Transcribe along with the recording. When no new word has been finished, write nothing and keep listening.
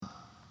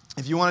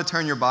If you want to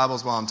turn your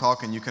Bibles while I'm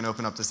talking, you can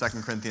open up to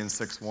 2 Corinthians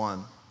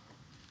 6:1.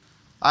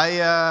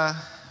 I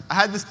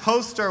had this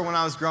poster when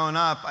I was growing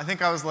up. I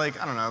think I was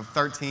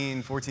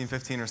 13, 14,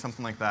 15 or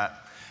something like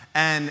that.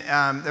 And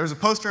there was a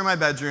poster in my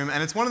bedroom,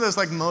 and it's one of those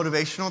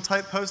motivational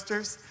type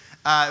posters.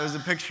 It was a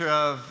picture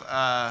of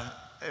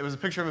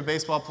a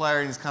baseball player,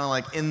 and he's kind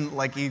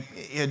of he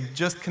had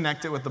just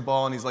connected with the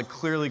ball, and he's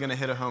clearly going to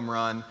hit a home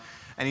run,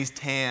 and he's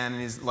tan,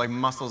 and his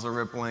muscles are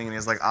rippling, and he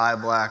has eye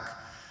black,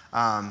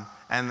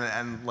 and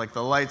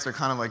the lights are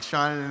kind of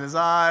shining in his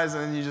eyes,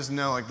 and you just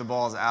know the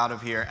ball's out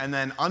of here. And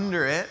then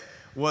under it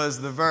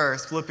was the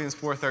verse, Philippians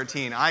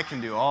 4:13, I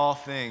can do all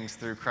things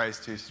through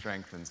Christ who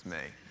strengthens me.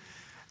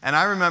 And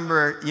I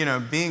remember,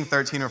 being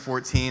 13 or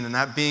 14 and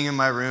that being in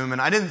my room, and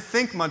I didn't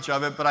think much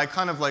of it, but I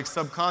kind of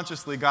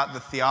subconsciously got the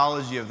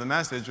theology of the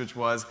message, which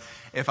was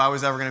if I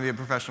was ever going to be a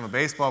professional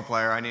baseball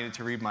player, I needed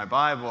to read my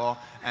Bible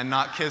and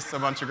not kiss a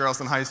bunch of girls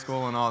in high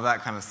school and all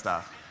that kind of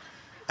stuff.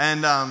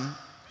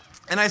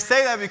 And I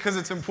say that because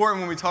it's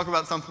important when we talk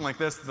about something like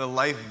this, the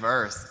life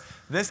verse.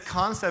 This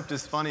concept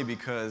is funny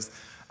because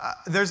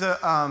there's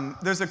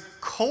a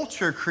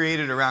culture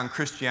created around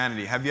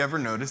Christianity. Have you ever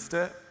noticed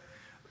it?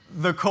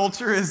 The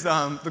culture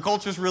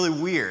is really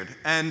weird,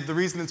 and the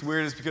reason it's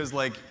weird is because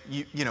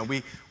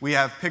we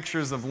have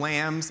pictures of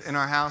lambs in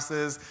our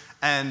houses,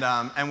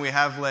 and we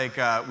have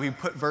we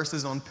put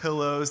verses on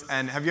pillows.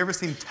 And have you ever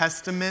seen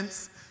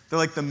testaments?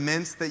 They're the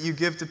mints that you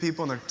give to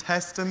people, and they're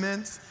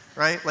testaments,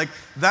 right?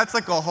 That's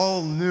a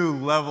whole new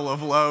level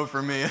of low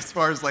for me as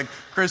far as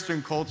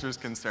Christian culture is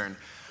concerned.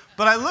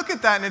 But I look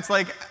at that, and it's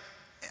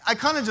I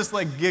kind of just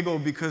giggle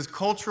because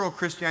cultural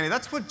Christianity,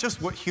 that's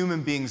what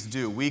human beings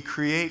do. We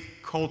create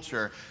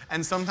culture,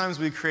 and sometimes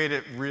we create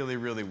it really,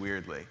 really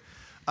weirdly.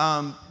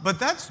 But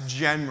that's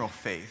general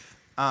faith.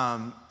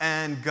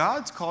 And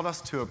God's called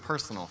us to a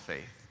personal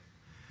faith,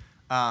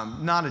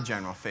 not a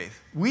general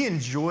faith. We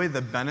enjoy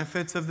the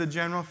benefits of the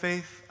general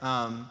faith,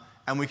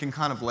 and we can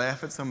kind of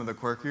laugh at some of the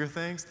quirkier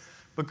things.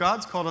 But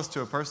God's called us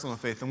to a personal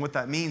faith, and what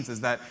that means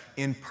is that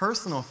in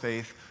personal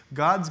faith,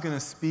 God's going to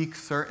speak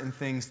certain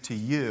things to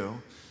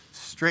you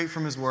straight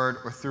from His Word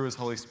or through His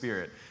Holy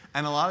Spirit.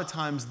 And a lot of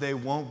times they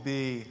won't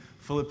be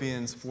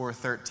Philippians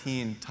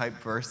 4:13 type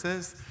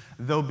verses.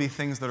 They'll be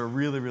things that are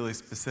really, really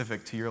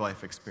specific to your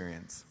life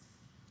experience.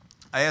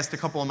 I asked a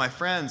couple of my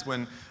friends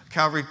when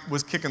Calvary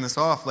was kicking this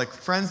off,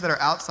 friends that are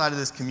outside of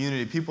this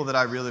community, people that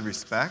I really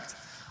respect.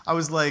 I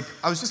was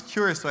just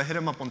curious, so I hit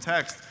them up on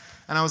text.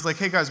 And I was like,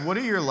 hey guys, what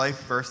are your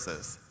life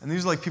verses? And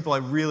these are people I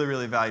really,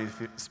 really value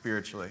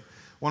spiritually.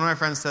 One of my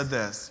friends said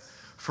this,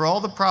 for all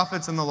the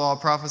prophets in the law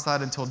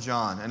prophesied until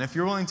John, and if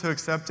you're willing to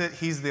accept it,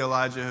 he's the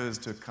Elijah who is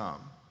to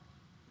come.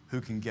 Who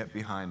can get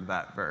behind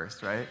that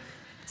verse, right?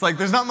 It's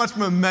there's not much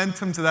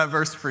momentum to that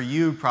verse for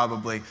you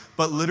probably,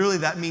 but literally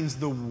that means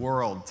the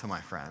world to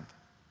my friend.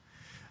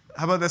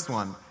 How about this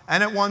one?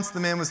 And at once the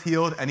man was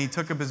healed, and he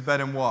took up his bed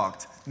and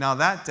walked. Now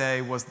that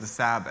day was the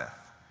Sabbath.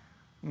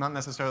 Not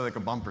necessarily a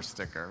bumper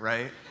sticker,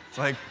 right?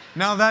 It's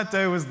now that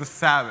day was the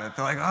Sabbath.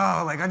 They're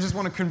I just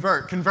want to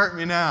convert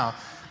me now.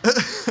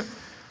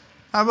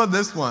 How about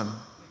this one?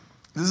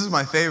 This is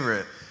my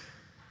favorite.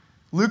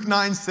 Luke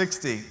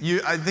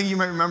 9:60. I think you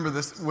might remember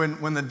this when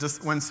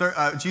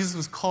Jesus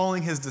was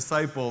calling his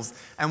disciples,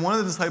 and one of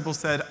the disciples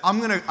said,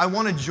 I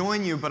want to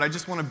join you, but I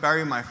just want to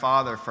bury my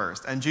father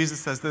first. And Jesus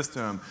says this to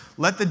him,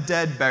 let the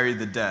dead bury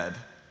the dead,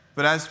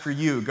 but as for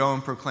you, go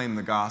and proclaim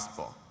the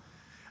gospel.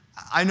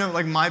 I know,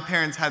 my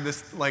parents had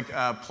this,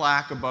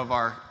 plaque above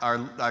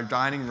our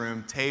dining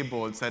room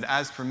table. It said,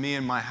 as for me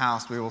and my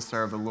house, we will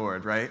serve the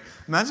Lord, right?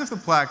 Imagine if the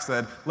plaque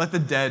said, let the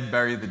dead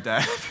bury the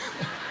dead.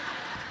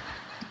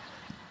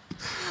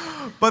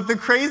 But the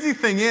crazy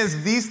thing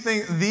is,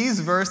 these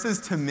verses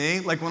to me,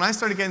 when I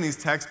started getting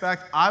these texts back,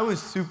 I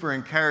was super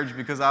encouraged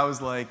because I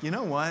was like, you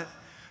know what?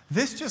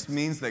 This just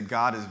means that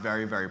God is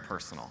very, very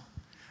personal.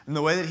 And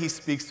the way that He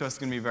speaks to us is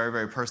going to be very,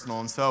 very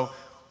personal. And so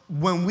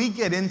when we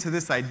get into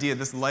this idea,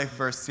 this life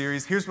verse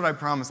series, here's what I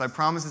promise. I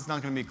promise it's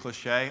not going to be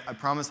cliche. I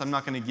promise I'm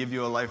not going to give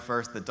you a life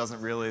verse that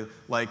doesn't really,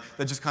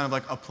 that just kind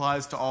of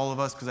applies to all of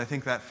us because I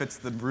think that fits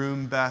the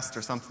room best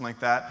or something like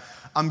that.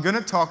 I'm going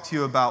to talk to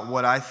you about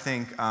what I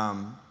think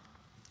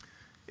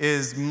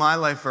is my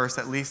life verse,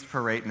 at least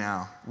for right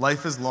now.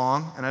 Life is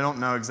long, and I don't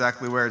know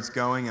exactly where it's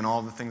going and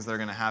all the things that are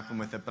going to happen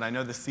with it, but I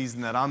know the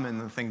season that I'm in,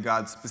 the thing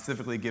God's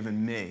specifically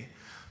given me.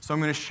 So I'm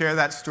going to share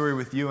that story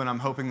with you, and I'm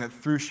hoping that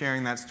through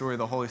sharing that story,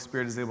 the Holy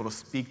Spirit is able to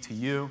speak to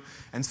you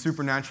and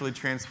supernaturally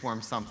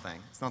transform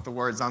something. It's not the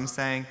words I'm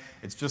saying,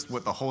 it's just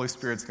what the Holy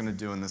Spirit's going to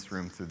do in this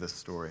room through this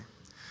story.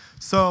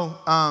 So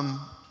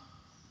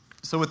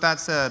with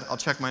that said, I'll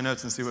check my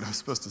notes and see what I was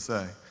supposed to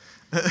say.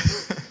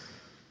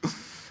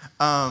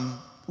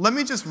 Let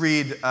me just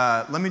read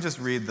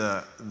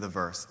the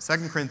verse,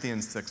 2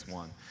 Corinthians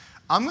 6:1.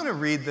 I'm going to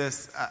read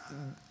this.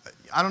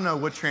 I don't know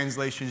what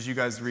translations you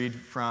guys read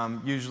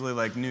from.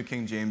 Usually, New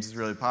King James is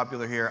really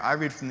popular here. I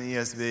read from the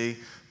ESV,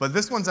 but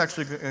this one's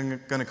actually going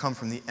to come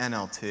from the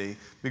NLT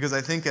because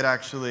I think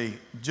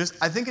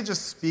it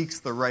just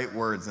speaks the right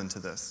words into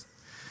this.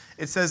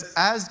 It says,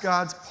 as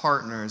God's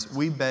partners,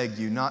 we beg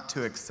you not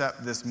to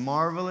accept this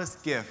marvelous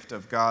gift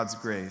of God's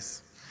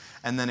grace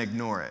and then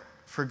ignore it.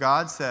 For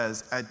God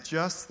says, at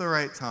just the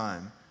right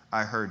time,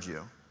 I heard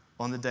you.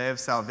 On the day of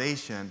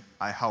salvation,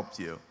 I helped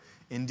you.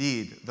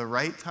 Indeed, the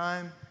right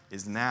time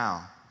is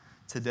now.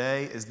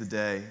 Today is the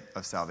day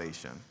of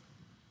salvation.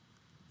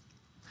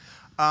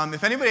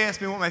 If anybody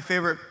asks me what my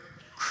favorite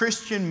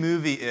Christian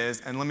movie is,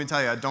 and let me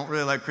tell you, I don't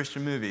really like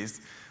Christian movies,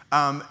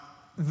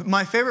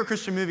 my favorite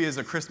Christian movie is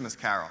A Christmas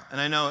Carol.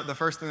 And I know the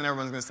first thing that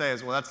everyone's going to say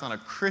is, well, that's not a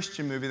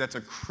Christian movie, that's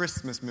a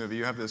Christmas movie.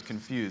 You have those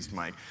confused,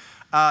 Mike.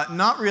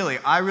 Not really.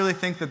 I really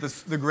think that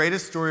the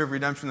greatest story of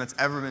redemption that's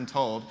ever been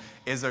told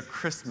is A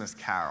Christmas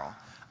Carol.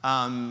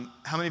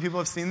 How many people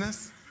have seen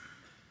this?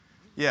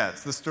 Yeah,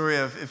 it's the story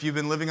of, if you've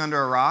been living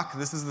under a rock,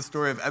 this is the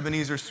story of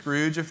Ebenezer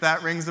Scrooge, if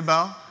that rings a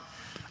bell.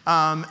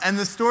 And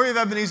the story of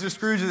Ebenezer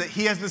Scrooge is that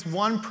he has this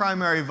one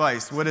primary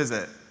vice. What is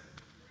it?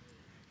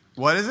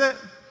 What is it?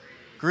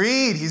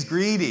 Greed. He's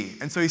greedy.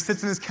 And so he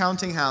sits in his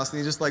counting house and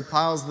he just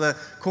piles the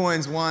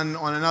coins one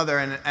on another,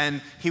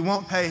 and he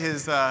won't pay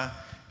his,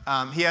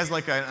 he has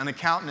an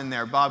accountant in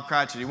there, Bob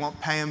Cratchit. He won't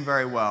pay him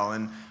very well.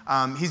 And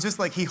he's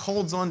just he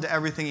holds on to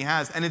everything he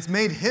has. And it's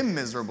made him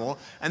miserable.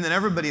 And then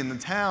everybody in the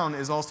town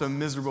is also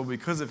miserable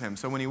because of him.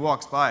 So when he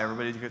walks by,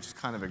 everybody just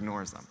kind of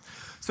ignores them.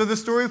 So the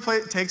story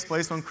takes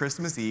place on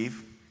Christmas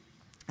Eve.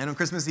 And on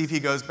Christmas Eve, he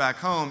goes back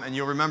home. And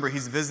you'll remember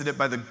he's visited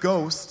by the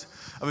ghost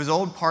of his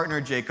old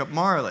partner, Jacob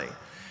Marley.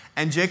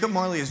 And Jacob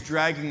Marley is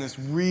dragging this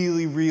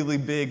really, really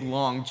big,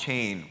 long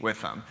chain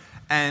with him.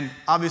 And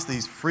obviously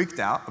he's freaked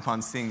out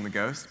upon seeing the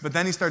ghost. But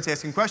then he starts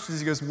asking questions.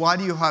 He goes, why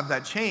do you have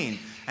that chain?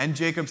 And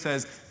Jacob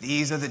says,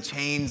 these are the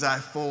chains I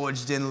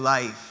forged in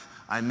life.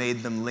 I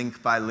made them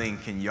link by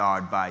link and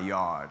yard by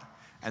yard.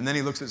 And then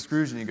he looks at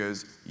Scrooge and he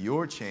goes,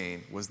 your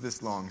chain was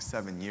this long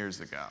 7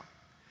 years ago.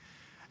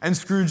 And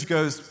Scrooge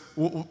goes,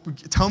 well,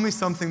 tell me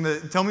something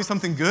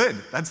good.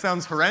 That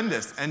sounds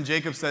horrendous. And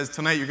Jacob says,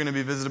 tonight you're going to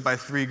be visited by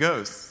 3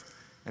 ghosts.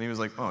 And he was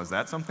like, oh, is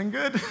that something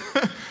good?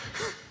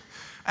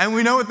 And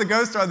we know what the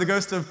ghosts are, the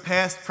ghosts of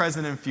past,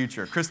 present, and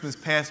future. Christmas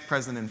past,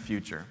 present, and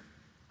future.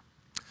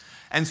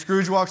 And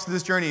Scrooge walks through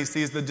this journey. He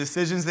sees the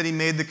decisions that he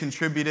made that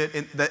contributed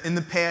in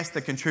the past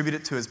that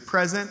contributed to his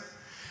present.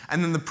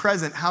 And then the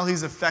present, how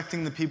he's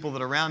affecting the people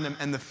that are around him.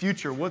 And the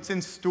future, what's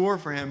in store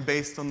for him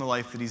based on the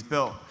life that he's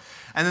built.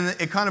 And then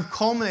it kind of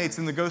culminates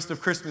in the ghost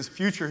of Christmas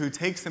future, who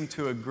takes him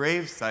to a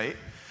grave site.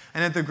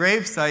 And at the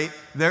grave site,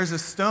 there's a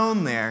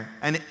stone there,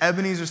 and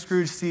Ebenezer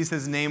Scrooge sees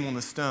his name on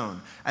the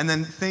stone. And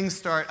then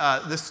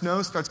the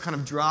snow starts kind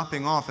of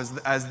dropping off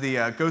as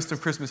the ghost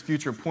of Christmas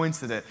future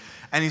points at it.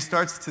 And he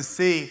starts to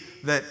see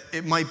that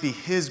it might be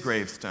his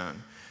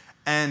gravestone.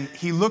 And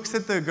he looks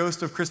at the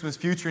ghost of Christmas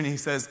future and he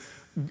says,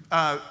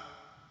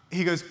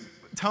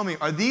 tell me,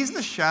 are these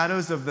the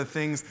shadows of the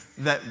things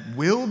that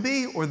will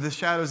be, or the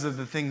shadows of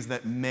the things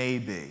that may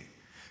be?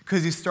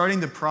 Because he's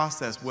starting to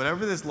process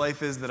whatever this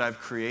life is that I've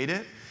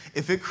created.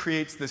 If it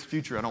creates this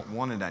future, I don't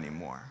want it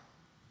anymore.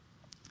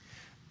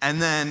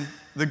 And then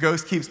the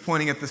ghost keeps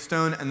pointing at the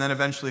stone and then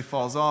eventually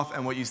falls off.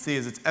 And what you see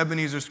is it's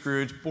Ebenezer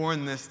Scrooge,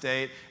 born this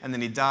date, and then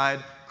he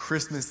died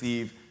Christmas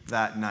Eve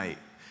that night.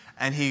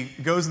 And he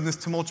goes in this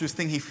tumultuous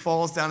thing. He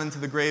falls down into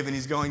the grave and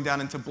he's going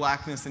down into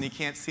blackness and he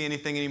can't see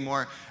anything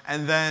anymore.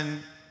 And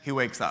then he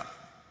wakes up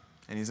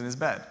and he's in his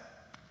bed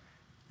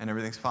and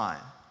everything's fine.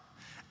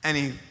 And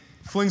he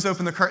flings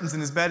open the curtains in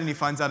his bed and he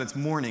finds out it's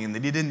morning and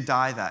that he didn't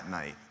die that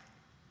night.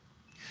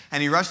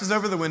 And he rushes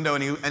over the window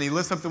and he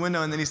lifts up the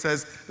window and then he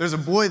says, there's a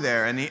boy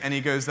there. And he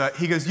goes,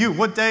 you,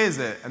 what day is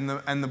it?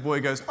 And the boy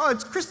goes, oh,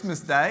 it's Christmas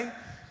Day.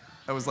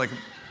 I was like,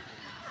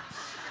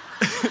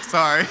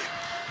 sorry,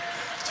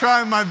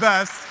 trying my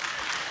best.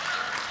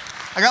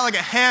 I got a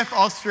half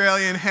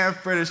Australian,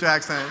 half British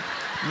accent,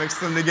 mixed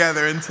them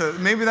together into,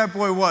 maybe that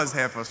boy was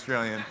half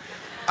Australian.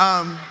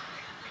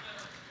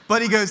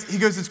 But he goes,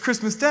 it's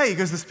Christmas Day. He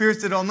goes, the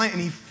spirits did all night. And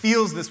he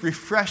feels this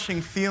refreshing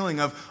feeling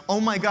of,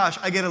 oh my gosh,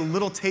 I get a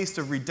little taste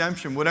of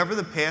redemption. Whatever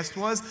the past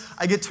was,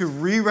 I get to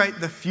rewrite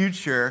the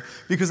future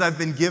because I've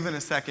been given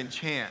a second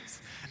chance.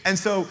 And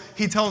so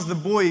he tells the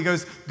boy, he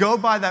goes, go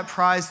buy that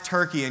prize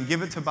turkey and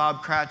give it to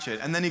Bob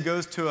Cratchit. And then he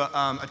goes to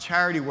a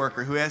charity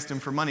worker who asked him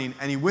for money,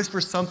 and he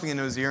whispers something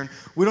into his ear. And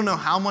we don't know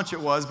how much it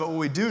was, but what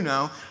we do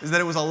know is that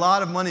it was a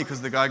lot of money,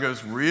 because the guy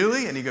goes,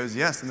 really? And he goes,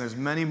 yes, and there's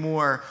many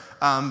more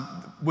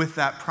with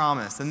that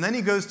promise. And then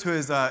he goes to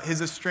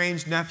his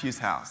estranged nephew's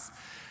house.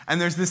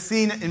 And there's this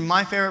scene, in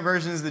my favorite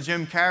version is the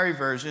Jim Carrey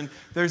version,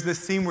 there's this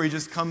scene where he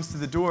just comes to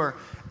the door,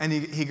 and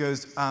he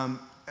goes,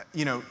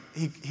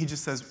 he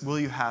just says, will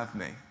you have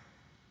me?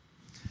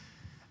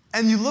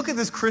 And you look at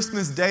this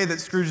Christmas Day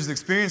that Scrooge has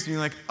experienced, and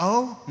you're like,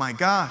 oh my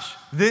gosh,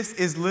 this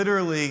is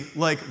literally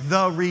like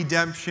the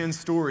redemption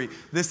story.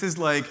 This is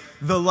like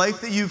the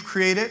life that you've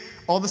created.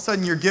 All of a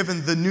sudden, you're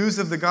given the news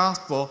of the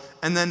gospel,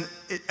 and then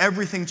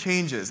everything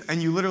changes. And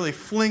you literally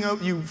fling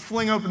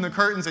open the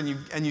curtains,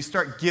 and you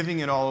start giving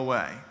it all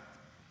away.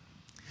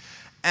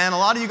 And a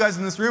lot of you guys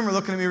in this room are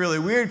looking at me really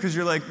weird because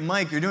you're like,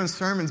 Mike, you're doing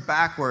sermons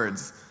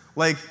backwards.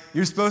 Like,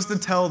 you're supposed to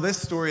tell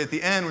this story at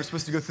the end. We're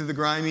supposed to go through the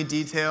grimy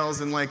details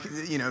and, like,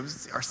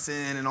 our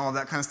sin and all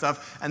that kind of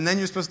stuff. And then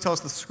you're supposed to tell us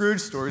the Scrooge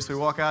story. So we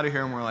walk out of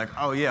here and we're like,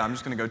 oh, yeah, I'm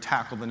just going to go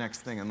tackle the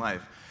next thing in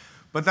life.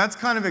 But that's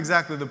kind of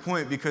exactly the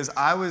point, because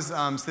I was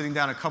sitting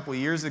down a couple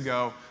years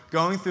ago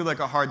going through, like,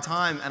 a hard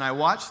time, and I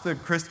watched the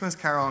Christmas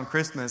Carol on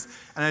Christmas,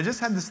 and I just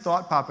had this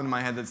thought pop into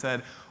my head that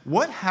said,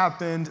 what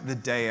happened the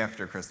day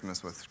after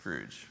Christmas with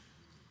Scrooge?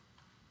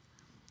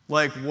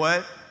 Like,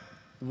 what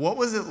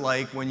was it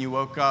like when you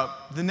woke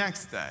up the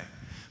next day?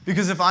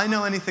 Because if I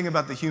know anything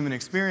about the human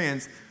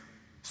experience,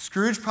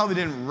 Scrooge probably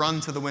didn't run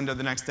to the window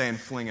the next day and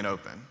fling it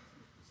open.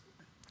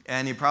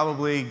 And he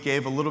probably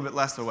gave a little bit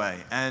less away.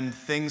 And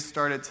things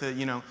started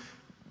to,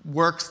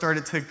 work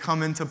started to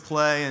come into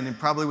play. And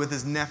probably with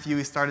his nephew,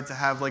 he started to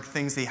have, like,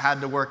 things he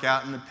had to work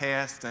out in the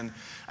past. And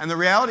the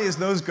reality is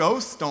those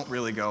ghosts don't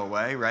really go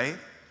away, right?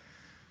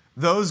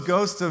 Those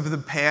ghosts of the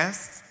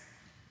past,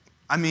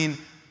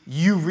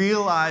 you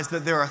realize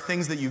that there are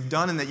things that you've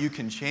done and that you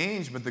can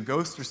change, but the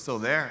ghosts are still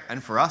there.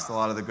 And for us, a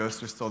lot of the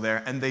ghosts are still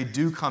there, and they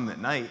do come at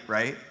night,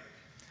 right?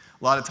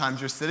 A lot of times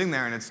you're sitting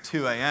there and it's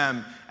 2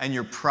 a.m. and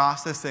you're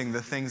processing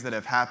the things that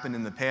have happened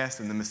in the past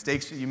and the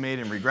mistakes that you made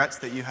and regrets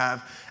that you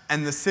have,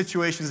 and the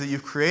situations that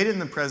you've created in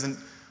the present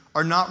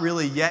are not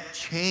really yet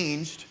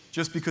changed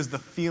just because the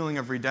feeling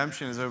of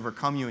redemption has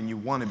overcome you and you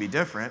want to be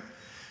different.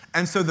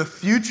 And so the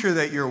future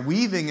that you're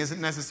weaving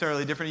isn't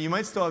necessarily different. You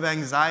might still have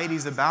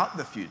anxieties about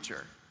the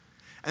future.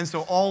 And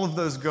so all of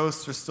those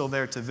ghosts are still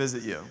there to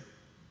visit you.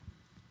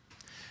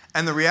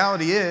 And the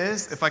reality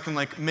is, if I can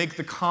make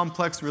the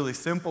complex really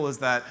simple, is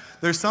that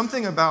there's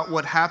something about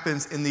what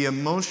happens in the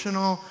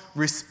emotional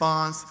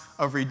response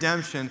of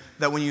redemption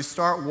that when you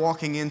start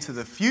walking into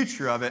the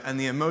future of it and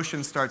the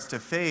emotion starts to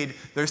fade,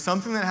 there's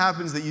something that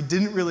happens that you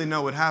didn't really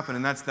know would happen,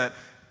 and that's that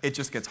it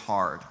just gets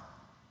hard.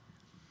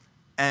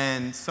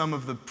 And some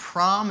of the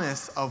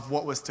promise of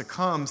what was to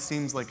come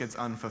seems like it's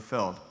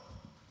unfulfilled.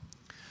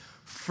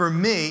 For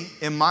me,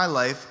 in my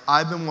life,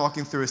 I've been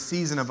walking through a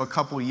season of a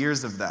couple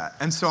years of that.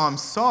 And so I'm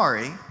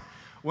sorry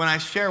when I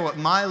share what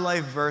my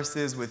life verse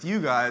is with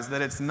you guys,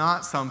 that it's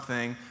not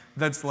something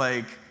that's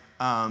like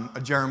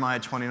a Jeremiah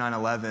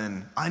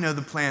 29:11. I know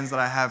the plans that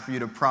I have for you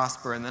to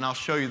prosper, and then I'll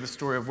show you the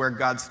story of where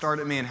God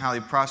started me and how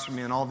he prospered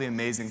me and all the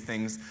amazing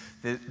things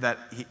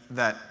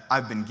that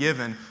I've been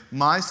given.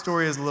 My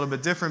story is a little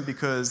bit different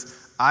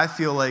because I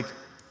feel like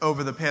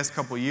over the past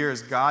couple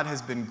years, God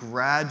has been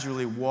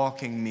gradually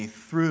walking me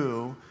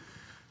through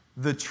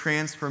the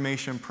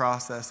transformation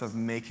process of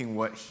making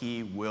what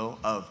he will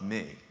of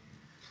me.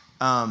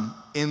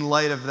 In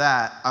light of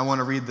that, I want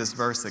to read this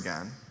verse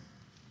again.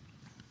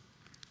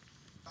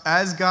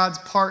 As God's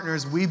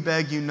partners, we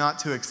beg you not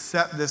to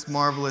accept this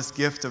marvelous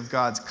gift of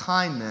God's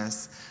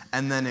kindness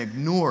and then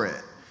ignore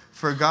it.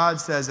 For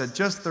God says, at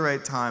just the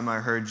right time I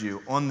heard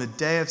you. On the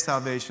day of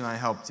salvation I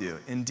helped you.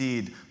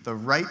 Indeed, the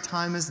right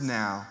time is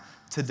now.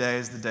 Today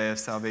is the day of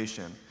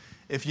salvation.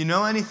 If you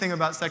know anything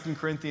about 2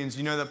 Corinthians,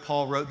 you know that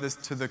Paul wrote this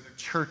to the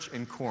church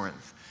in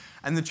Corinth.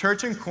 And the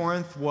church in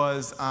Corinth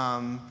was,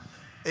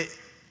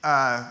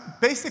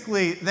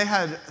 basically, they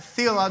had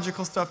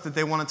theological stuff that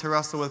they wanted to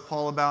wrestle with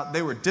Paul about.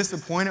 They were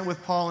disappointed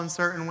with Paul in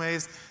certain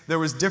ways. There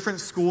was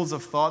different schools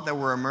of thought that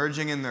were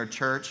emerging in their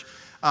church.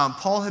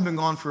 Paul had been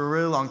gone for a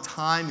really long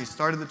time. He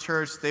started the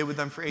church, stayed with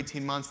them for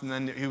 18 months, and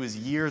then he was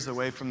years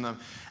away from them.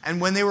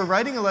 And when they were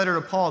writing a letter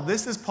to Paul,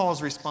 this is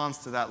Paul's response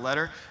to that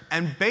letter.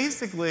 And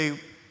basically,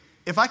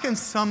 if I can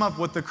sum up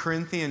what the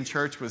Corinthian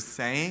church was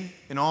saying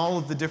in all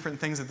of the different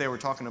things that they were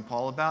talking to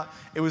Paul about,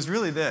 it was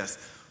really this.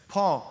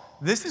 Paul,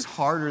 this is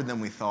harder than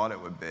we thought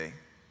it would be.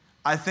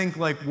 I think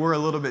we're a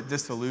little bit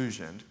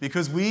disillusioned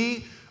because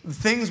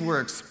things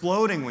were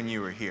exploding when you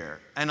were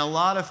here, and a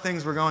lot of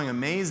things were going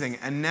amazing,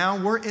 and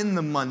now we're in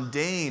the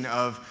mundane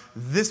of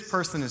this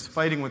person is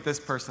fighting with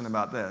this person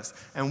about this,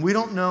 and we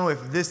don't know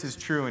if this is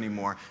true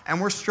anymore, and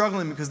we're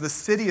struggling because the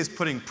city is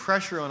putting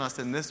pressure on us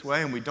in this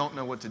way, and we don't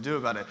know what to do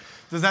about it.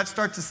 Does that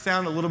start to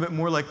sound a little bit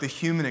more like the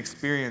human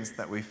experience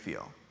that we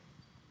feel?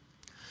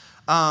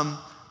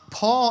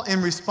 Paul,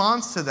 in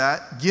response to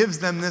that, gives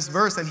them this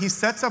verse, and he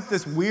sets up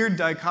this weird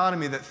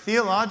dichotomy that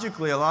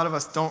theologically a lot of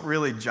us don't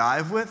really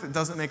jive with. It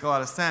doesn't make a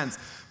lot of sense.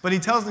 But he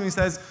tells them, he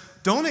says,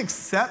 don't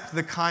accept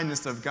the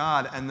kindness of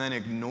God and then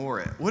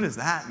ignore it. What does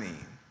that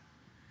mean?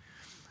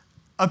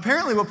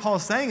 Apparently what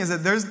Paul's saying is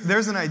that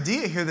there's an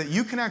idea here that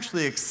you can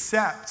actually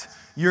accept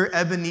your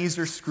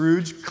Ebenezer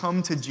Scrooge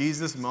come to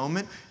Jesus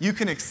moment. You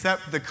can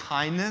accept the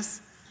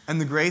kindness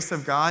and the grace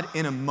of God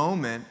in a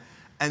moment,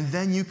 and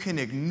then you can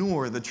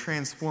ignore the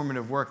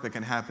transformative work that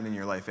can happen in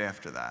your life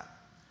after that.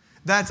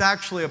 That's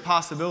actually a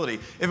possibility.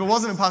 If it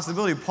wasn't a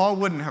possibility, Paul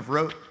wouldn't have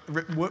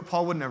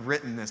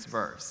written this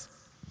verse.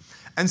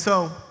 And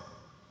so,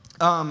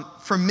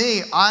 for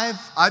me,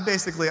 I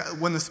basically,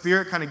 when the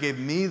Spirit kind of gave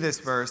me this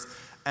verse,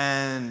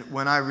 and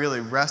when I really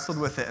wrestled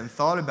with it and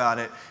thought about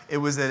it, it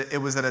was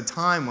at a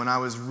time when I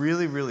was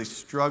really, really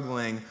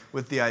struggling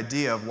with the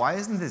idea of why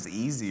isn't this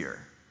easier?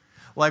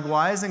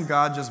 Why isn't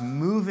God just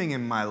moving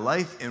in my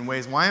life in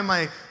ways? Why am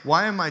I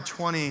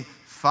 25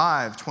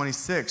 25,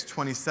 26,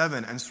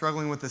 27, and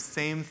struggling with the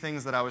same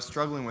things that I was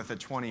struggling with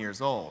at 20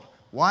 years old.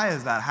 Why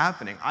is that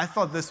happening? I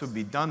thought this would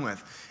be done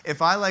with.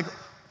 If I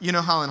you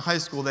know how in high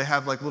school they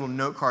have little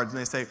note cards and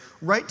they say,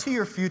 write to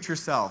your future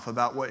self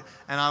about what,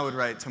 and I would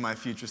write to my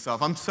future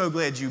self, I'm so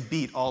glad you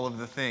beat all of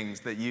the things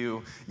that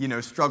you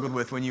struggled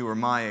with when you were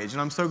my age.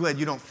 And I'm so glad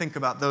you don't think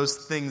about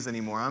those things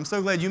anymore. I'm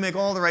so glad you make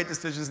all the right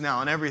decisions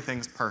now and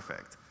everything's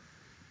perfect.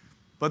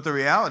 But the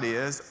reality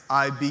is,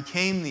 I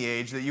became the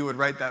age that you would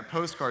write that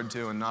postcard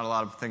to and not a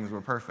lot of things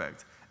were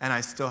perfect. And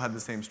I still had the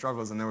same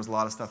struggles and there was a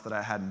lot of stuff that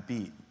I hadn't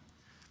beat.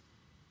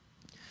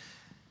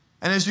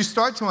 And as you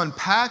start to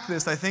unpack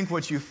this, I think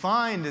what you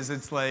find is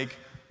it's like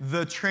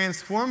the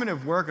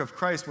transformative work of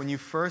Christ, when you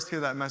first hear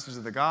that message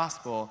of the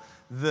gospel,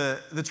 the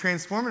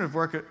transformative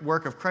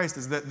work of Christ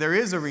is that there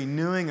is a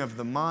renewing of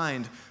the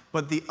mind,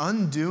 but the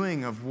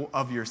undoing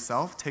of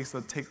yourself takes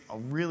a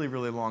really,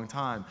 really long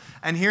time.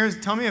 And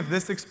tell me if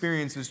this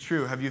experience is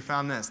true. Have you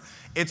found this?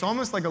 It's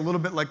almost like a little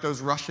bit like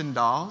those Russian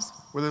dolls,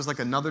 where there's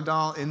another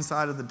doll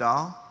inside of the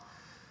doll.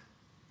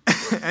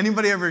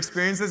 Anybody ever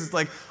experienced this? It's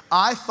like,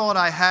 I thought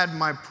I had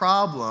my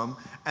problem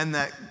and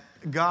that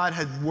God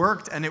had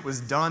worked and it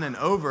was done and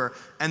over.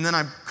 And then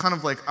I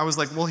was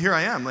like, well, here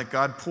I am.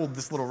 God pulled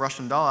this little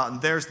Russian doll out and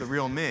there's the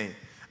real me.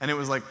 And it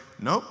was like,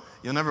 nope,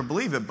 you'll never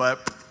believe it,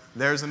 but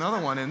there's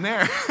another one in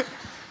there.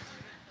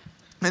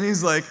 And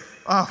he's like,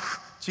 oh,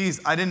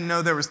 geez, I didn't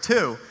know there was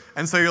two.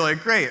 And so you're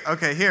like, great,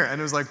 okay, here.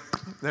 And it was like,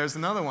 there's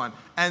another one.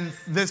 And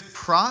this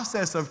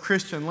process of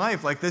Christian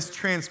life, this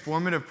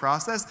transformative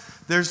process,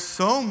 there's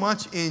so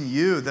much in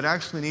you that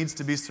actually needs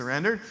to be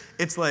surrendered.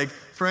 It's like,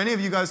 for any of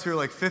you guys who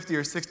are 50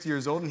 or 60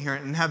 years old in here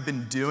and have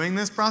been doing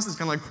this process,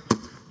 kind of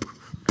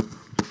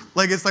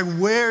it's like,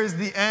 where's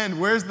the end?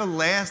 Where's the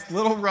last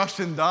little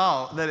Russian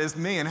doll that is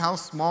me, and how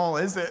small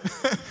is it?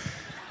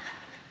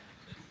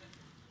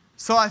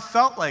 So I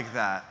felt like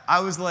that.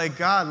 I was like,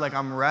 God,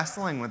 I'm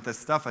wrestling with this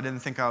stuff I didn't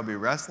think I would be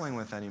wrestling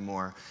with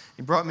anymore.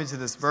 He brought me to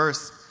this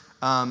verse,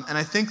 and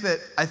I think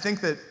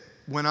that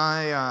when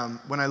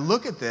I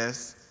look at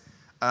this,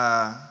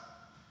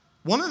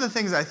 one of the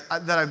things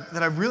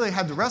that I really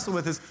had to wrestle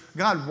with is,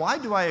 God, why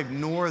do I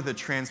ignore the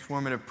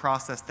transformative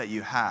process that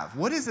you have?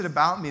 What is it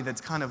about me that's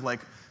kind of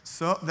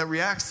that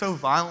reacts so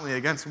violently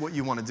against what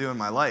you want to do in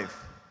my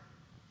life?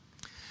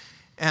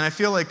 And I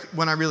feel like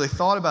when I really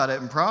thought about it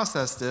and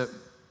processed it,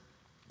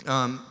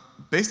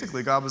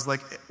 basically God was like,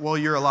 well,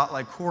 you're a lot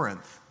like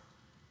Corinth.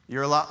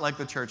 You're a lot like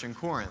the church in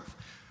Corinth.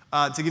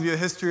 To give you a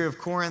history of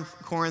Corinth,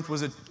 Corinth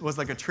was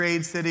like a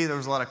trade city. There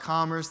was a lot of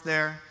commerce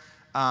there.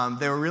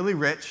 They were really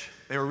rich.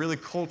 They were really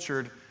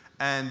cultured,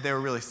 and they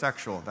were really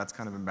sexual. That's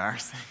kind of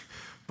embarrassing.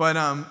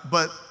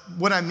 But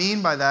what I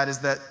mean by that is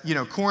that,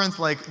 Corinth,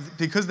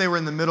 because they were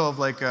in the middle of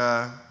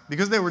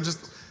because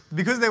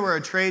they were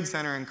a trade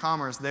center in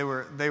commerce, they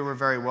were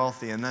very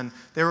wealthy. And then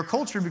they were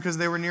cultured because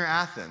they were near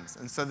Athens.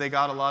 And so they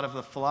got a lot of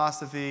the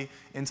philosophy,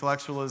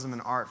 intellectualism,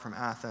 and art from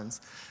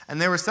Athens.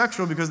 And they were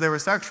sexual because they were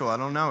sexual. I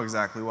don't know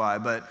exactly why.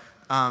 But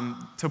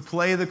to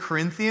play the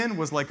Corinthian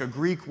was like a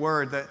Greek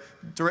word that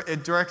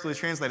it directly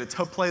translated.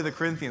 To play the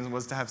Corinthians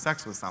was to have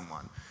sex with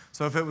someone.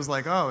 So if it was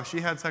like, oh,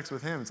 she had sex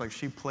with him, it's like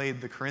she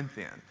played the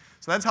Corinthian.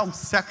 So that's how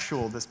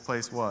sexual this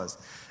place was.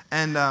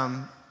 And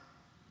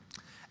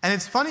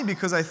it's funny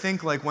because I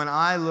think when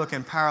I look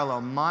and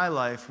parallel my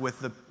life with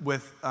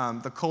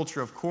the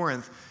culture of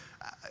Corinth,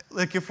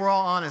 if we're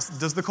all honest,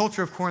 does the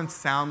culture of Corinth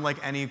sound like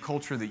any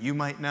culture that you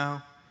might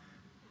know?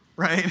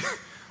 Right?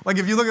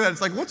 If you look at that,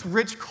 it's like, what's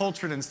rich,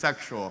 cultured, and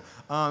sexual?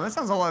 That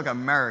sounds a lot like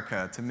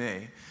America to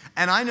me.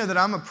 And I know that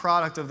I'm a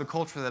product of the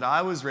culture that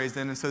I was raised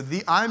in, and so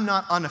I'm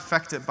not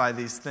unaffected by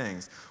these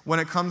things. When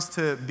it comes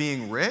to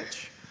being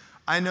rich,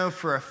 I know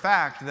for a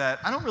fact that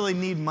I don't really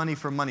need money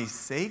for money's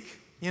sake,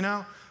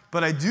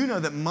 But I do know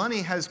that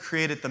money has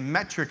created the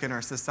metric in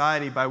our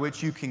society by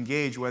which you can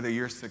gauge whether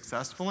you're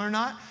successful or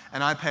not,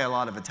 and I pay a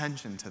lot of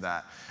attention to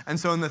that. And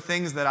so in the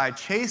things that I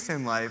chase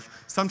in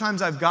life,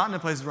 sometimes I've gotten to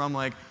places where I'm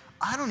like,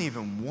 I don't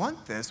even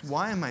want this.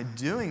 Why am I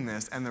doing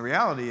this? And the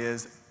reality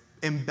is,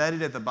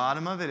 embedded at the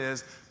bottom of it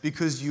is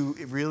because you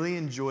really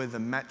enjoy the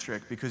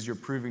metric because you're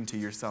proving to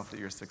yourself that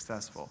you're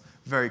successful.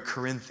 Very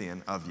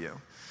Corinthian of you.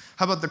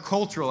 How about the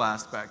cultural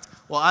aspect?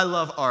 Well, I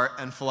love art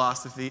and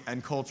philosophy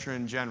and culture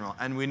in general.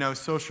 And we know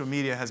social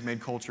media has made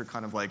culture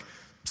kind of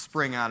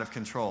spring out of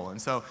control. And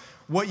so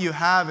what you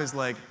have is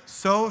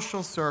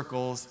social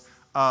circles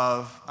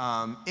of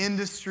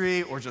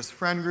industry or just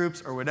friend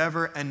groups or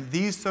whatever. And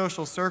these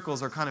social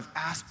circles are kind of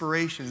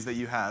aspirations that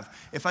you have.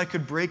 If I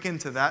could break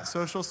into that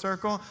social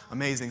circle,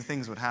 amazing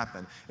things would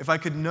happen. If I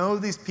could know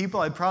these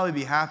people, I'd probably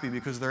be happy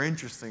because they're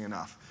interesting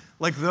enough.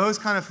 Those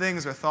kind of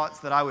things are thoughts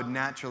that I would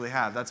naturally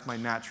have. That's my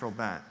natural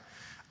bent.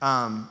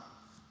 And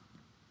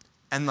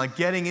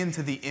getting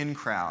into the in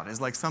crowd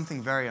is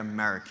something very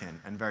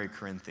American and very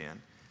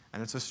Corinthian.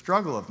 And it's a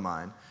struggle of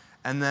mine.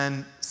 And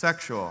then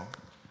sexual.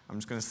 I'm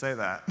just going to say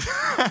that.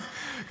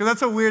 Because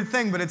that's a weird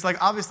thing, but it's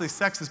obviously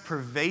sex is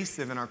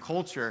pervasive in our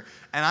culture.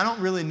 And I don't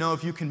really know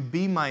if you can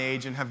be my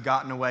age and have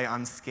gotten away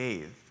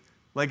unscathed.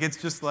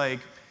 It's just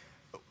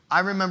I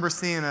remember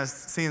seeing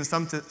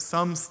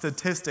some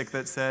statistic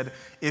that said,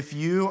 if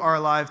you are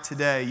alive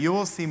today, you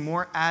will see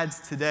more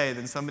ads today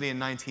than somebody in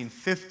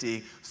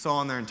 1950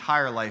 saw in their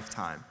entire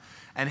lifetime.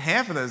 And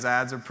half of those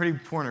ads are pretty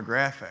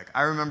pornographic.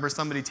 I remember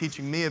somebody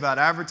teaching me about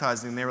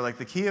advertising. They were like,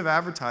 the key of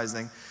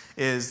advertising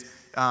is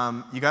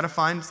you got to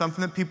find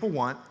something that people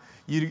want.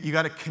 You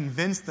got to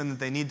convince them that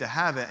they need to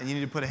have it, and you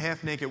need to put a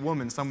half-naked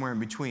woman somewhere in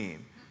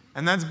between.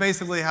 And that's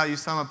basically how you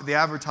sum up the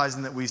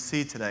advertising that we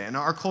see today. And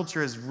our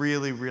culture is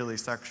really, really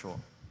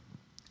sexual.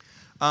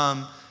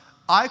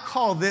 I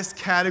call this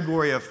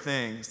category of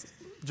things,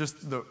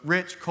 just the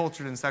rich,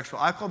 cultured, and sexual,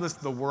 I call this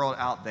the world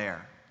out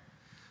there.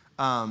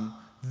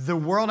 The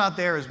world out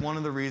there is one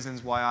of the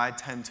reasons why I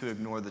tend to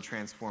ignore the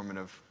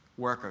transformative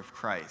work of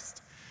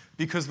Christ.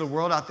 Because the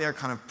world out there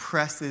kind of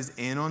presses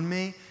in on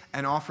me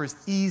and offers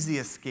easy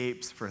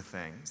escapes for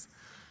things.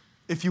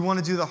 If you want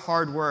to do the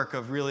hard work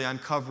of really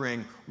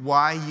uncovering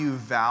why you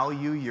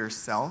value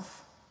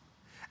yourself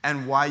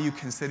and why you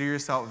consider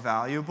yourself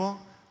valuable,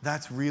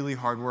 that's really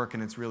hard work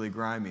and it's really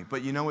grimy.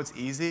 But you know what's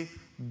easy?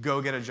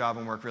 Go get a job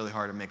and work really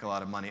hard and make a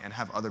lot of money and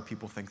have other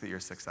people think that you're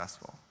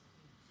successful.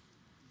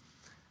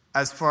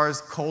 As far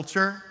as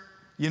culture,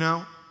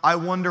 I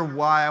wonder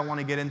why I want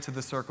to get into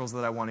the circles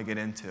that I want to get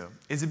into.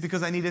 Is it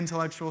because I need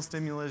intellectual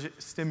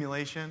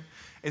stimulation?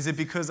 Is it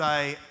because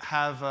I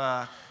have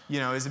a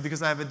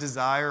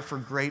desire for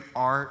great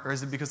art? Or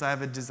is it because I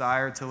have a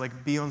desire to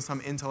be on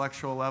some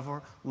intellectual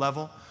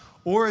level?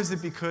 Or is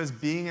it because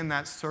being in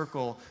that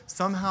circle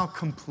somehow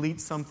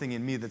completes something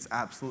in me that's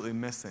absolutely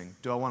missing?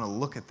 Do I want to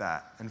look at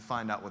that and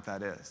find out what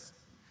that is?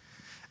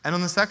 And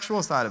on the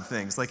sexual side of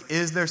things,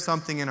 is there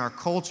something in our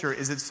culture?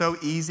 Is it so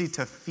easy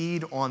to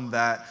feed on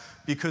that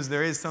because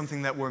there is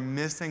something that we're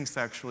missing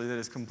sexually that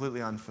is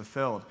completely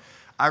unfulfilled?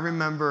 I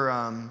remember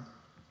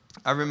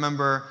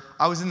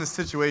I was in this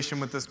situation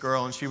with this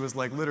girl, and she was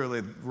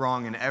literally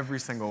wrong in every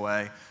single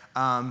way.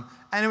 And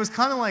it was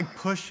kind of like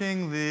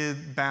pushing the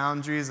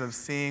boundaries of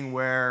seeing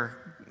where,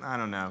 I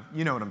don't know,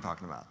 you know what I'm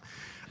talking about.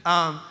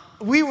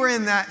 We were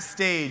in that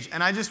stage,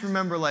 and I just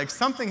remember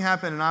something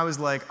happened, and I was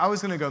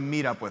going to go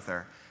meet up with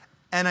her.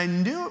 And I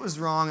knew it was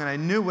wrong, and I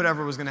knew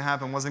whatever was going to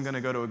happen wasn't going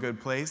to go to a good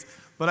place.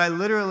 But I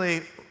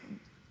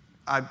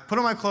put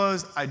on my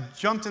clothes, I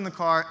jumped in the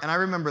car, and I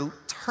remember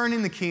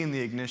turning the key in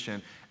the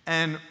ignition.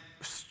 And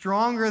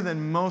stronger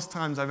than most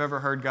times I've ever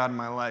heard God in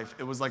my life,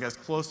 it was as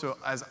close to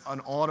as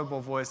an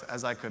audible voice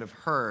as I could have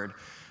heard.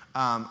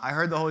 I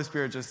heard the Holy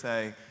Spirit just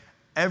say,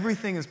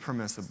 everything is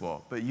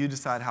permissible, but you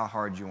decide how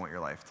hard you want your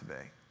life to be.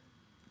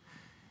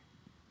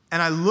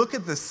 And I look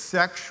at the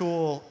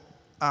sexual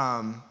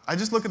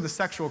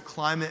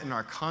climate in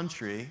our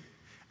country,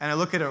 and I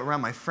look at it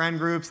around my friend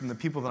groups and the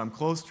people that I'm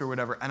close to or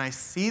whatever, and I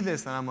see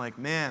this, and I'm like,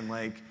 man,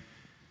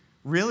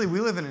 really, we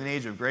live in an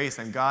age of grace,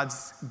 and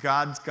God's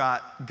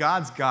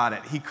got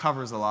it. He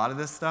covers a lot of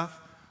this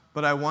stuff,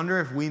 but I wonder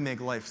if we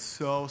make life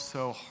so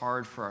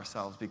hard for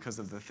ourselves because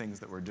of the things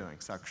that we're doing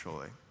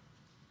sexually.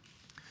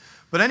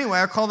 But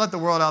anyway, I call that the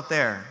world out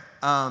there.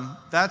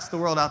 That's the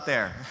world out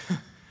there.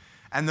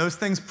 And those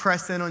things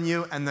press in on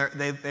you, and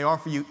they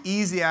offer you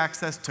easy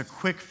access to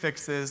quick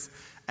fixes,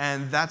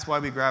 and that's why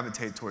we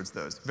gravitate towards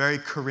those. Very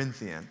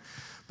Corinthian.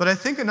 But I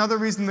think another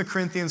reason the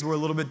Corinthians were a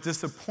little bit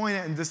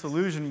disappointed and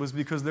disillusioned was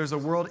because there's a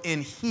world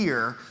in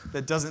here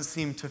that doesn't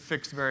seem to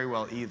fix very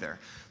well either.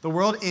 The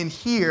world in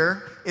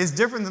here is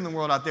different than the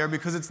world out there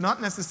because it's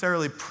not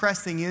necessarily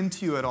pressing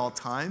into you at all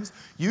times.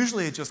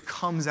 Usually it just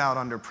comes out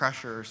under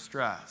pressure or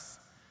stress.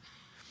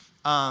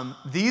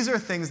 These are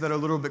things that are a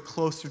little bit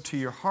closer to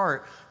your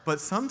heart, but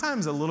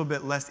sometimes a little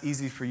bit less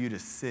easy for you to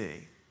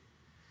see.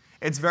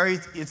 It's very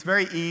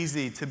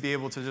easy to be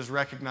able to just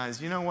recognize,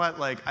 you know what,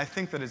 I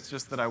think that it's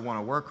just that I want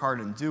to work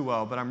hard and do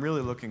well, but I'm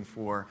really looking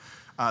for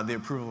the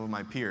approval of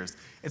my peers.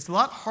 It's a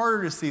lot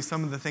harder to see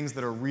some of the things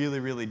that are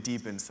really, really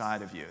deep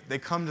inside of you. They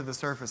come to the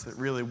surface at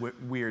really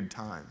weird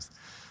times.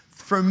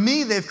 For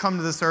me, they've come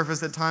to the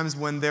surface at times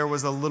when there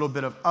was a little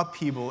bit of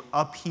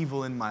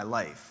upheaval in my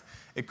life.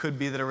 It could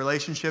be that a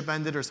relationship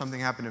ended or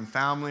something happened in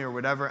family or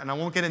whatever, and I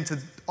won't get into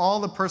all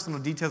the personal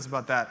details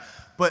about that.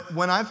 But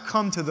when I've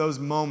come to those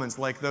moments,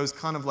 those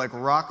kind of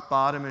rock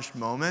bottom-ish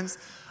moments,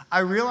 I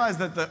realized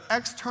that the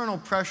external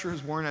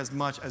pressures weren't as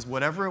much as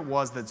whatever it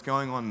was that's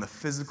going on in the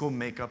physical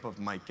makeup of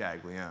Mike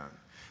Guaglione.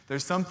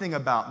 There's something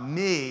about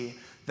me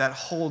that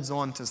holds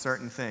on to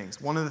certain things.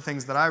 One of the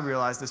things that I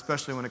realized,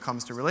 especially when it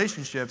comes to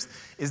relationships,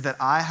 is that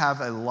I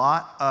have a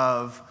lot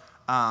of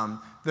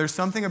there's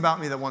something about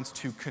me that wants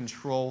to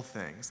control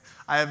things.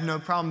 I have no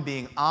problem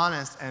being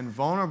honest and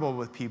vulnerable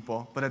with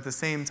people, but at the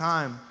same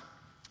time,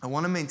 I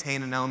want to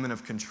maintain an element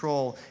of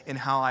control in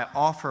how I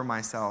offer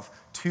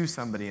myself to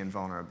somebody in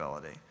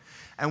vulnerability.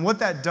 And what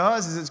that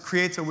does is it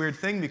creates a weird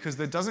thing because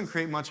it doesn't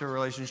create much of a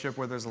relationship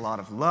where there's a lot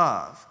of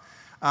love.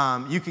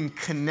 You can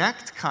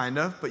connect, kind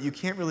of, but you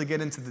can't really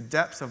get into the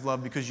depths of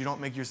love because you don't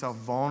make yourself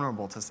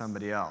vulnerable to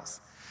somebody else.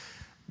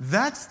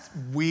 That's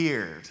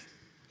weird.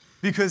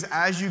 Because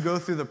as you go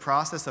through the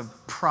process of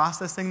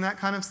processing that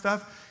kind of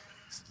stuff,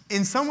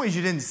 in some ways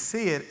you didn't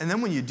see it, and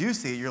then when you do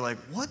see it, you're like,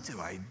 what do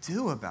I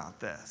do about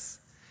this?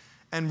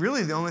 And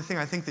really the only thing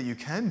I think that you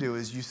can do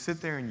is you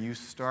sit there and you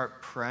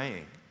start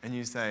praying, and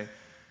you say,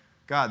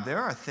 God, there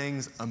are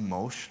things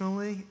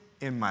emotionally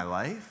in my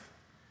life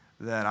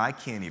that I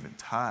can't even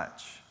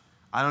touch.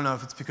 I don't know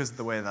if it's because of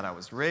the way that I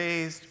was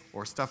raised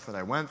or stuff that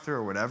I went through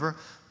or whatever,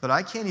 but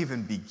I can't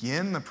even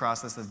begin the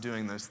process of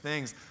doing those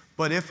things.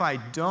 But if I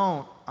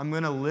don't, I'm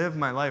going to live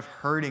my life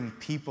hurting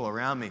people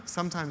around me,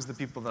 sometimes the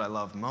people that I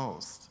love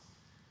most.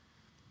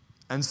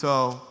 And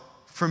so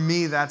for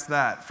me, that's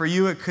that. For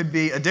you, it could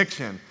be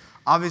addiction.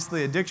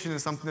 Obviously, addiction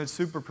is something that's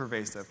super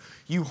pervasive.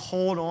 You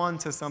hold on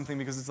to something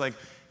because it's like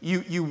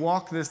you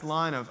walk this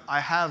line of, I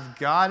have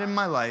God in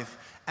my life,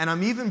 and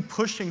I'm even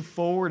pushing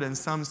forward in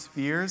some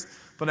spheres,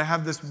 but I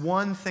have this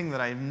one thing that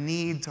I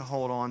need to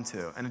hold on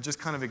to, and it just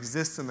kind of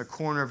exists in the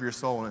corner of your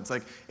soul, and it's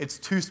like, it's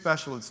too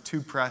special, it's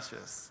too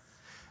precious.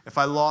 If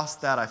I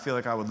lost that, I feel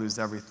like I would lose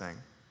everything.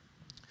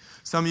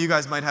 Some of you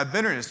guys might have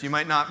bitterness. You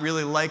might not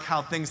really like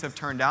how things have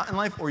turned out in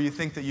life, or you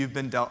think that you've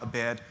been dealt a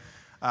bad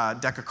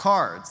deck of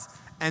cards.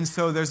 And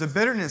so there's a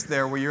bitterness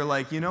there where you're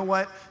like, you know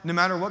what? No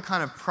matter what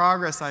kind of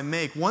progress I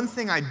make, one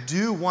thing I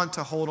do want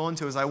to hold on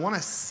to is I want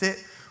to sit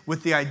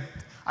with the idea.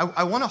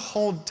 I want to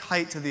hold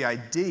tight to the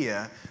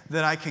idea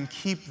that I can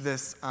keep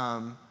this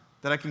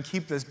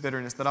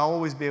bitterness, that I'll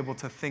always be able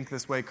to think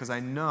this way because I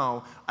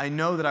know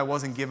that I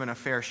wasn't given a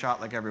fair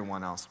shot like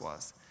everyone else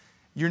was.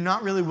 You're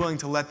not really willing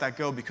to let that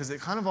go because it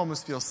kind of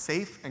almost feels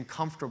safe and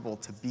comfortable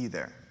to be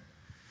there.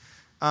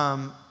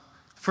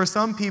 For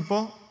some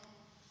people,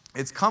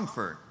 it's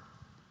comfort.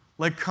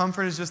 Like,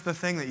 comfort is just the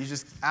thing that you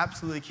just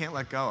absolutely can't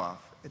let go of.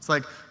 It's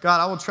like,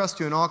 God, I will trust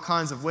you in all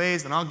kinds of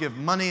ways, and I'll give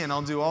money, and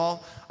I'll do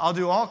all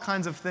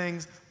kinds of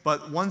things,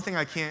 but one thing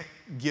I can't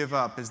give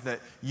up is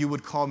that you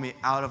would call me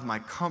out of my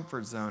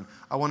comfort zone.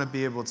 I want to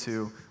be able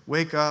to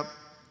wake up,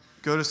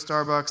 go to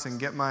Starbucks and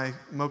get my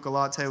mocha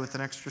latte with an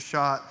extra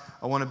shot.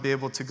 I want to be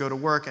able to go to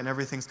work and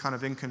everything's kind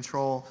of in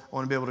control. I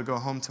want to be able to go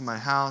home to my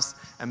house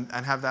and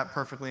have that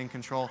perfectly in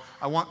control.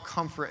 I want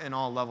comfort in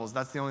all levels.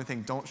 That's the only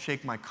thing. Don't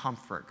shake my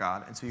comfort,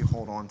 God. And so you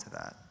hold on to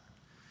that.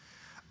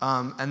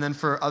 And then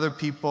for other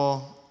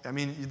people, I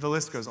mean, the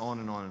list goes on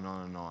and on and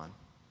on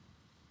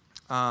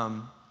and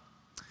on.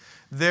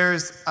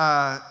 There's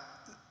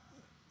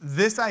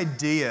this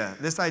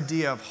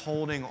idea of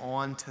holding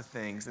on to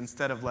things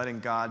instead of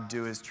letting God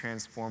do his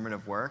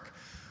transformative work.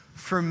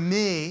 For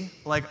me,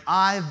 like,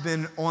 I've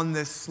been on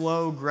this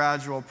slow,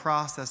 gradual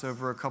process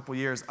over a couple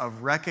years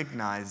of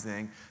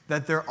recognizing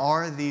that there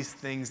are these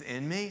things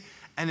in me,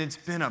 and it's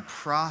been a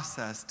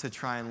process to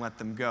try and let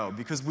them go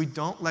because we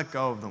don't let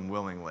go of them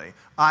willingly.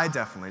 I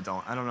definitely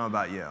don't. I don't know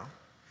about you.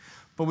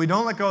 But we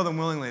don't let go of them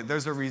willingly.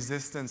 There's a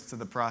resistance to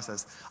the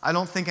process. I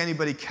don't think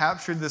anybody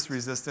captured this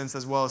resistance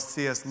as well as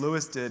C.S.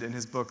 Lewis did in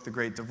his book, The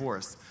Great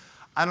Divorce.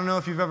 I don't know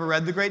if you've ever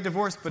read The Great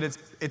Divorce, but it's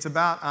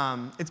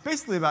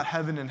basically about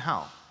heaven and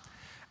hell.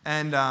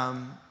 And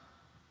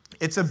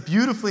it's a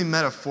beautifully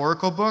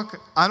metaphorical book.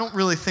 I don't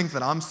really think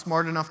that I'm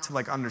smart enough to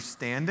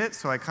understand it,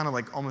 so I kind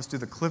of almost do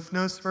the Cliff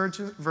Notes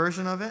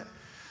version of it.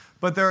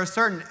 But there are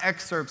certain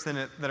excerpts in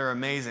it that are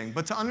amazing.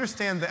 But to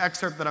understand the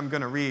excerpt that I'm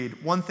going to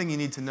read, one thing you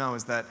need to know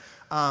is that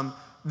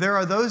there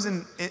are those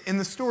in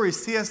the story,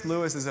 C.S.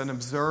 Lewis is an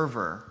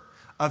observer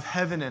of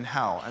heaven and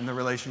hell and the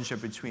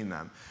relationship between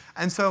them.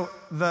 And so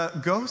the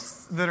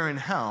ghosts that are in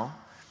hell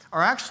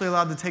are actually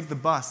allowed to take the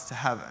bus to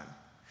heaven.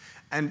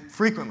 And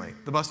frequently,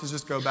 the buses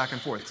just go back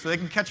and forth. So they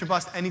can catch a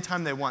bus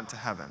anytime they want to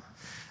heaven.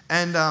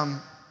 And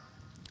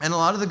a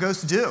lot of the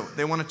ghosts do.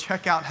 They want to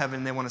check out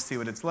heaven, they want to see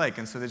what it's like.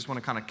 And so they just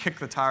want to kind of kick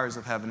the tires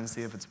of heaven and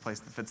see if it's a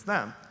place that fits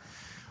them.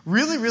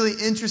 Really, really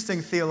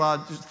interesting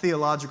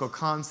theological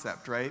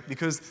concept, right?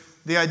 Because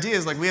the idea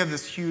is we have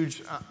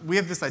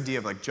this idea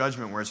of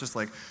judgment where it's just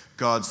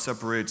God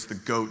separates the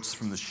goats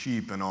from the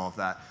sheep and all of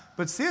that.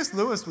 But C.S.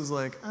 Lewis was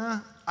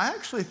I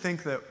actually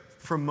think that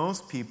for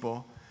most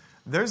people,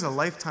 there's a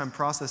lifetime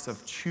process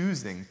of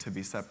choosing to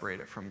be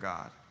separated from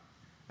God.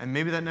 And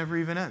maybe that never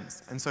even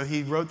ends. And so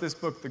he wrote this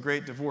book, The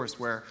Great Divorce,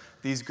 where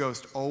these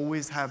ghosts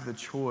always have the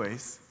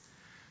choice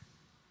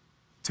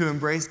to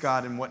embrace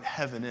God and what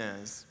heaven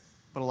is,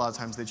 but a lot of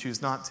times they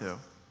choose not to.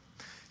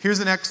 Here's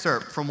an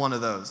excerpt from one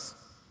of those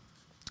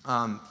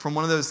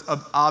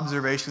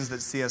observations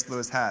that C.S.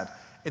 Lewis had.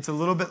 It's a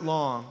little bit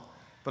long,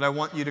 but I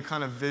want you to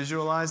kind of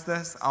visualize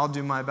this. I'll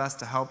do my best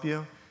to help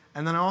you.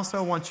 And then I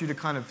also want you to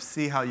kind of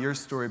see how your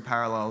story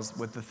parallels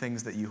with the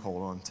things that you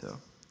hold on to.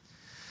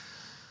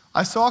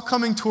 I saw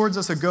coming towards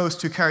us a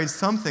ghost who carried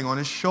something on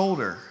his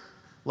shoulder.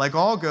 Like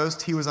all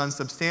ghosts, he was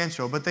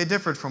unsubstantial, but they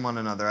differed from one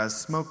another, as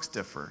smokes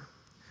differ.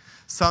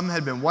 Some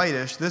had been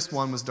whitish, this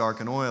one was dark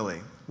and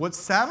oily. What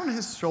sat on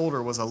his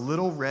shoulder was a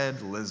little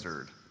red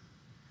lizard.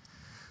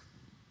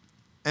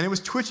 And it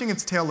was twitching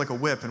its tail like a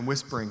whip and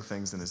whispering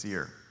things in his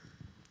ear.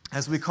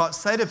 As we caught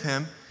sight of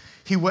him,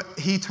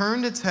 he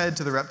turned its head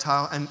to the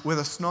reptile and with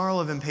a snarl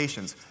of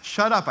impatience,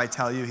 "Shut up, I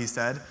tell you," he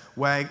said.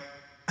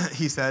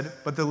 He said,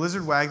 but the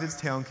lizard wagged its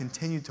tail and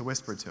continued to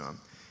whisper to him.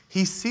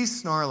 He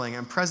ceased snarling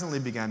and presently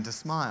began to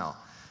smile.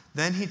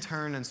 Then he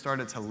turned and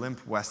started to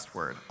limp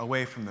westward,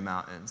 away from the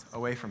mountains,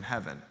 away from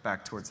heaven,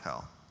 back towards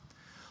hell.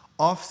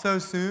 "Off so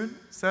soon?"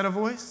 said a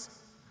voice.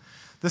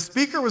 The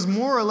speaker was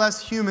more or less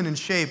human in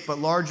shape, but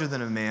larger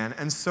than a man,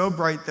 and so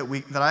bright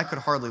that I could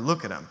hardly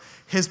look at him.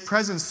 His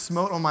presence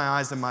smote on my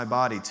eyes and my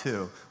body,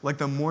 too, like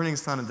the morning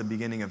sun at the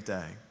beginning of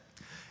day.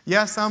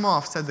 "Yes, I'm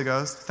off," said the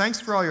ghost. "Thanks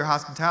for all your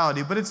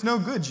hospitality, but it's no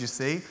good, you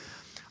see.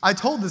 I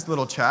told this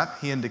little chap,"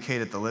 he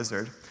indicated the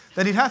lizard,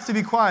 "that he'd have to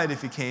be quiet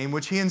if he came,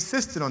 which he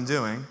insisted on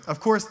doing. Of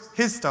course,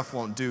 his stuff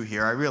won't do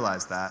here, I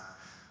realize that.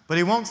 But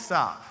he won't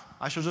stop.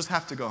 I shall just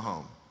have to go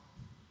home."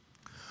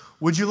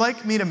 "Would you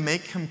like me to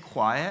make him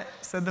quiet?"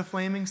 said the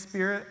flaming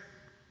spirit.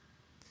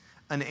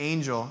 An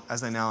angel,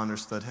 as I now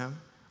understood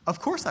him. "Of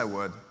course I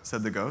would,"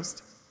 said the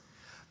ghost.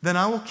 "Then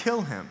I will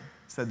kill him,"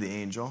 said the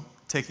angel,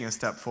 taking a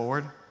step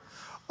forward.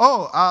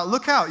 "Oh,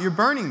 look out, you're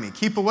burning me.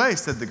 Keep away,"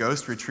 said the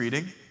ghost,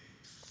 retreating.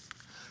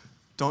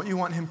 "Don't you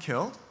want him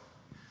killed?"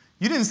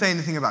 "You didn't say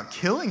anything about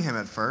killing him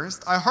at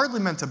first. I hardly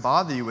meant to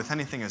bother you with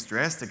anything as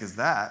drastic as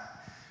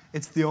that."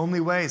 "It's the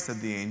only way," said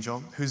the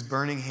angel, whose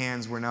burning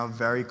hands were now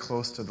very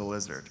close to the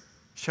lizard.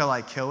 "Shall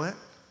I kill it?"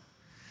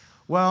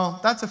 "Well,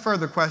 that's a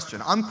further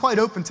question. I'm quite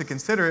open to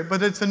consider it,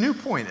 but it's a new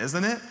point,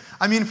 isn't it?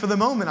 I mean, for the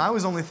moment, I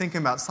was only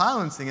thinking about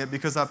silencing it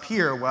because up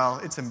here, well,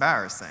 it's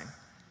embarrassing."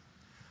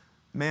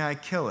 "May I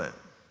kill it?"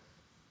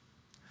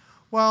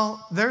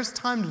 "Well, there's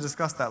time to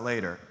discuss that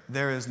later."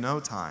 "There is no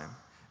time."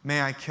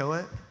 "May I kill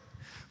it?"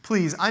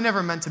 "Please, I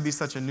never meant to be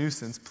such a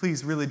nuisance.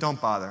 Please, really,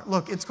 don't bother.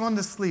 Look, it's gone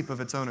to sleep of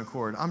its own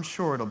accord. I'm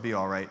sure it'll be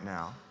all right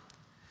now."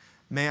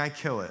 "May I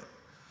kill it?"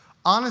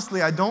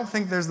 "Honestly, I don't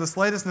think there's the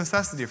slightest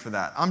necessity for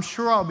that. I'm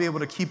sure I'll be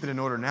able to keep it in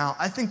order now.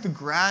 I think the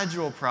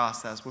gradual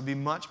process would be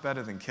much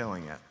better than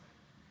killing it."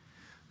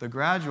 "The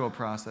gradual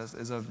process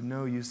is of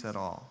no use at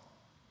all."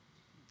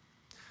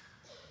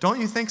 "Don't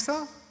you think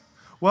so?"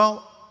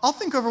 "Well, I'll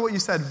think over what you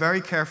said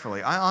very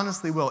carefully. I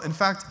honestly will. In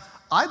fact,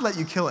 I'd let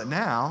you kill it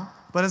now,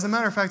 but as a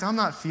matter of fact, I'm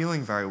not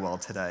feeling very well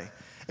today.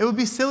 It would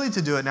be silly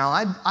to do it now.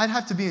 I'd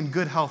have to be in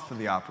good health for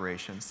the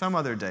operation. Some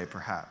other day,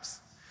 perhaps."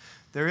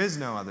 "There is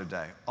no other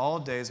day. All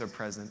days are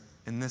present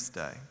in this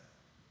day."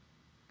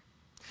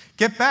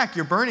 "Get back,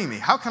 you're burning me.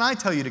 How can I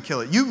tell you to kill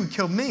it? You would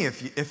kill me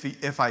if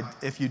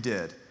you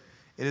did."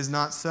 "It is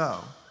not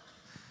so."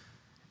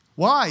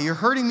 "Why? You're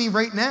hurting me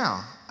right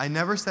now." "I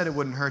never said it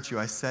wouldn't hurt you.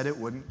 I said it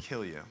wouldn't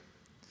kill you."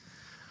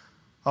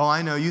 "Oh,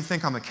 I know, you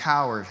think I'm a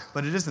coward,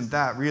 but it isn't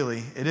that,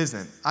 really. It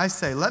isn't. I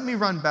say, let me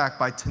run back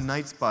by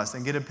tonight's bus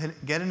and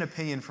get an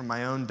opinion from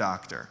my own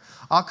doctor.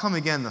 I'll come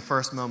again the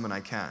first moment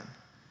I can."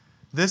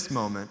 This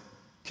moment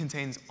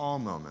contains all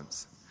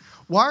moments.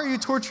 "Why are you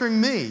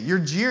torturing me? You're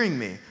jeering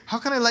me. How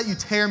can I let you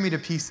tear me to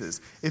pieces?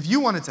 If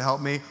you wanted to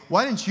help me,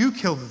 why didn't you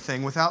kill the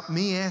thing without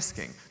me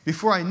asking?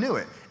 Before I knew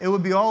it, it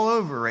would be all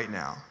over right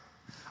now."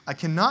 "I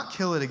cannot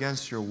kill it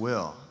against your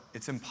will.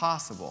 It's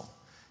impossible.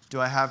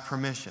 Do I have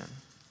permission?"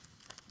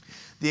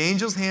 The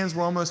angel's hands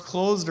were almost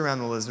closed around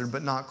the lizard,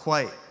 but not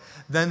quite.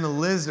 Then the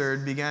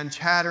lizard began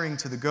chattering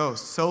to the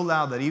ghost so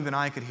loud that even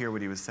I could hear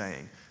what he was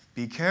saying.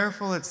 "Be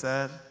careful," it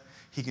said.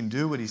 "He can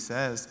do what he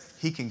says.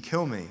 He can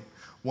kill me.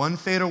 One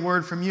fatal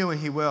word from you and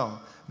he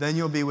will. Then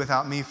you'll be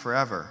without me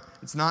forever.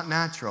 It's not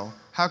natural.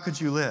 How could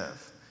you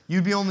live?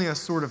 You'd be only a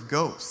sort of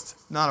ghost,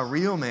 not a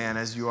real man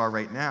as you are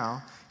right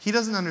now. He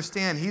doesn't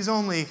understand. He's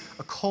only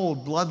a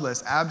cold,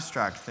 bloodless,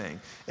 abstract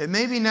thing. It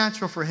may be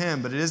natural for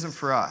him, but it isn't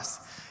for us.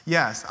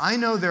 Yes, I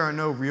know there are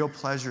no real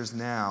pleasures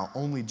now,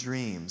 only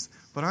dreams.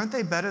 But aren't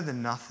they better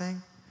than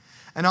nothing?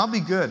 And I'll be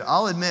good.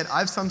 I'll admit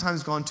I've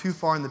sometimes gone too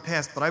far in the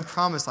past, but I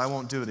promise I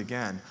won't do it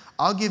again.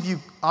 I'll give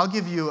you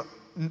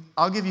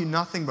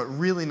nothing but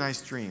really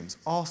nice dreams,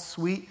 all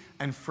sweet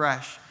and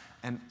fresh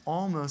and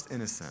almost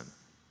innocent."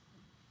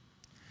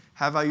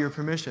 "Have I your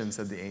permission?"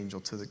 said the angel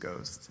to the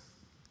ghost.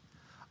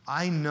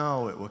 "I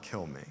know it will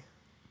kill me."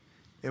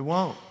 "It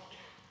won't.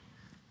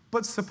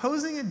 But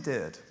supposing it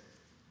did?"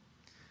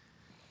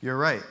 "You're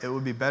right. It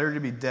would be better to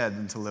be dead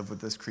than to live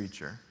with this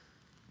creature."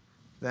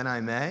 "Then I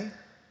may?"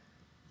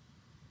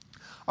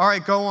 "All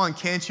right, go on.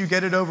 Can't you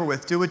get it over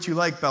with? Do what you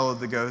like," bellowed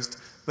the ghost,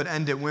 but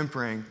ended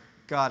whimpering,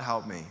 "God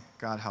help me,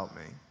 God help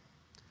me."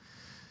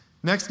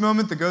 Next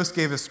moment, the ghost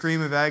gave a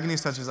scream of agony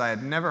such as I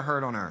had never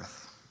heard on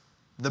earth.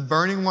 The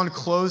burning one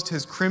closed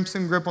his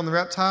crimson grip on the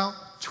reptile,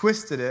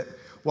 twisted it,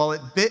 while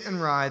it bit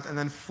and writhed, and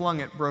then flung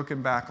it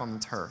broken back on the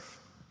turf.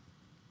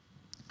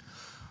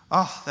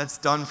 "Oh, that's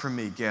done for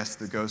me," gasped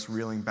the ghost,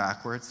 reeling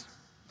backwards.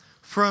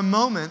 For a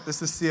moment,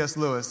 this is C.S.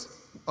 Lewis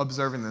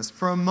observing this,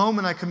 for a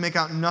moment I could make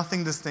out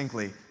nothing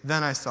distinctly.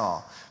 Then I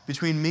saw,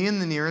 between me and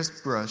the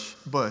nearest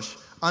bush,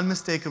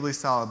 unmistakably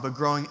solid, but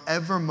growing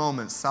every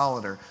moment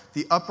solider,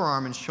 the upper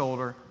arm and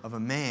shoulder of a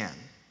man.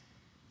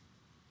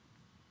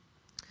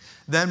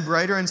 Then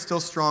brighter and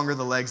still stronger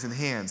the legs and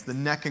hands. The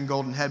neck and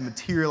golden head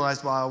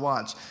materialized while I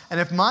watched. And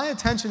if my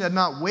attention had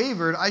not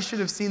wavered, I should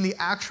have seen the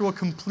actual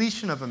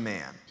completion of a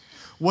man.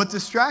 What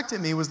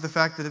distracted me was the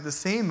fact that at the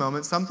same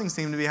moment, something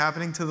seemed to be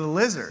happening to the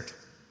lizard.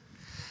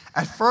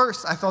 At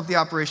first, I thought the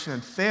operation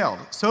had failed.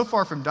 So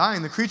far from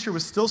dying, the creature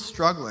was still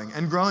struggling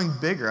and growing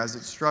bigger as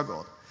it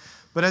struggled.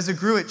 But as it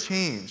grew, it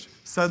changed.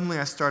 Suddenly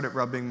I started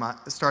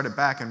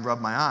back and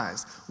rubbed my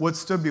eyes. What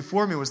stood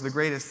before me was the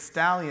greatest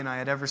stallion I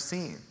had ever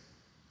seen.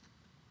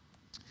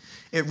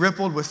 It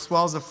rippled with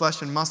swells of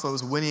flesh and muscle. It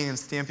was whinnying and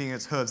stamping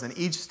its hooves, and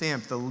each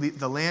stamp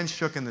the land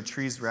shook and the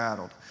trees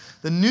rattled.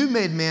 The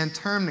new-made man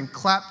turned and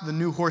clapped the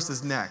new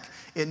horse's neck.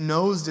 It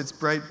nosed its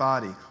bright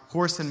body.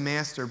 Horse and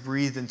master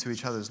breathed into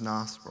each other's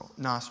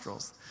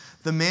nostrils.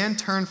 The man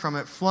turned from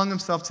it, flung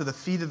himself to the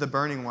feet of the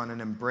burning one,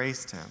 and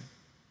embraced him.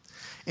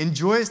 In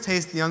joyous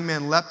haste, the young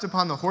man leapt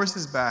upon the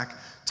horse's back.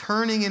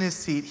 Turning in his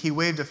seat, he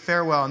waved a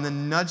farewell and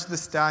then nudged the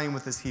stallion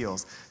with his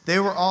heels. They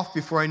were off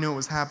before I knew what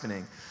was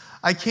happening.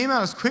 I came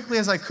out as quickly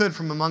as I could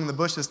from among the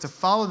bushes to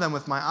follow them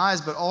with my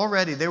eyes, but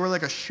already they were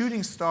like a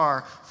shooting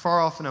star far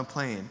off in a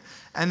plain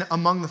and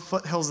among the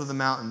foothills of the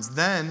mountains.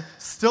 Then,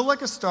 still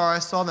like a star, I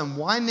saw them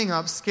winding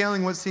up,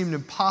 scaling what seemed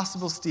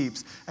impossible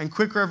steeps, and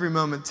quicker every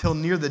moment till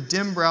near the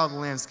dim brow of the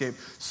landscape,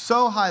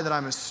 so high that I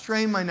must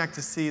strain my neck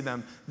to see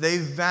them. They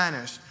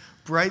vanished,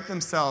 bright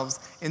themselves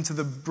into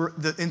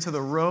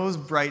the rose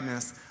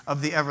brightness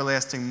of the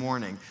everlasting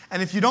morning.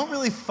 And if you don't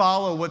really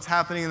follow what's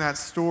happening in that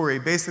story,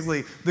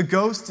 basically the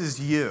ghost is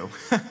you.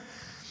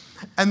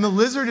 And the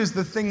lizard is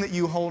the thing that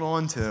you hold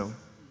on to.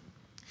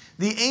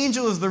 The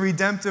angel is the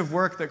redemptive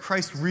work that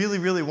Christ really,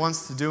 really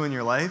wants to do in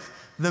your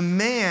life. The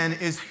man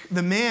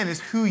is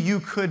who you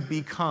could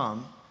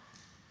become.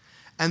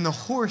 And the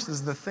horse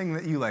is the thing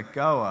that you let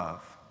go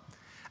of.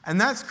 And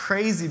that's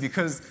crazy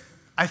because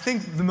I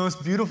think the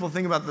most beautiful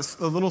thing about this,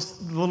 the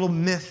little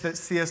myth that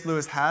C.S.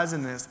 Lewis has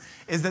in this,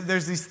 is that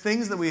there's these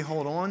things that we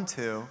hold on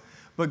to,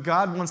 but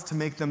God wants to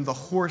make them the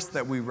horse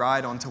that we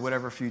ride on to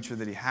whatever future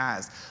that he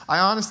has. I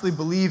honestly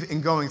believe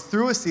in going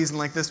through a season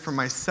like this for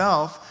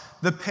myself,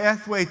 the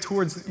pathway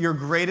towards your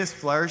greatest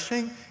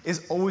flourishing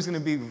is always going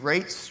to be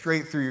right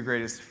straight through your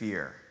greatest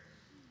fear.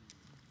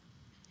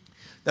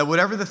 That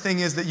whatever the thing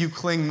is that you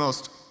cling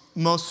most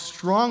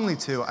strongly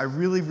to, I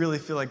really, really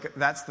feel like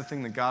that's the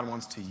thing that God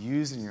wants to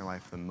use in your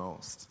life the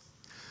most.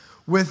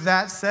 With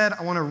that said,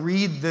 I want to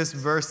read this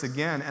verse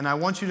again, and I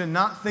want you to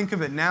not think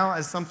of it now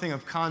as something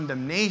of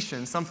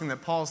condemnation, something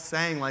that Paul's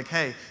saying like,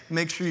 hey,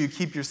 make sure you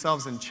keep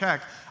yourselves in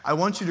check. I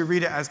want you to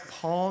read it as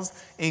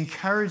Paul's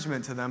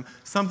encouragement to them,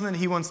 something that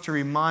he wants to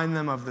remind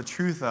them of the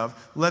truth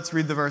of. Let's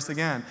read the verse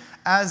again.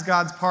 As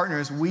God's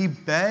partners, we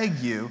beg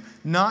you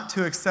not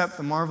to accept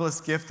the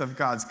marvelous gift of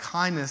God's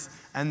kindness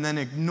and then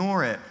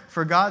ignore it.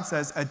 For God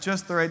says, at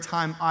just the right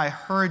time, I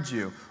heard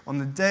you. On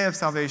the day of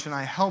salvation,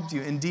 I helped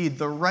you. Indeed,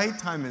 the right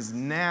time is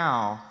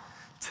now.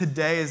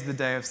 Today is the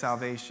day of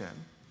salvation.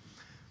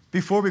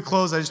 Before we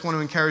close, I just want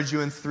to encourage you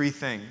in 3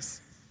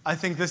 things. I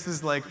think this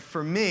is like,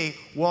 for me,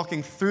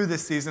 walking through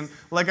this season,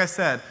 like I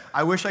said,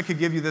 I wish I could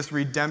give you this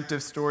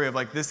redemptive story of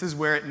like, this is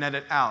where it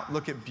netted out.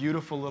 Look at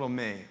beautiful little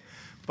me.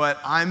 But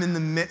I'm in the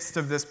midst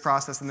of this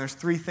process, and there's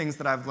 3 things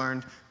that I've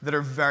learned that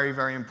are very,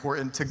 very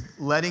important to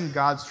letting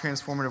God's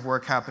transformative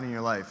work happen in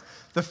your life.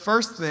 The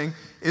first thing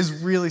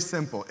is really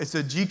simple. It's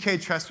a G.K.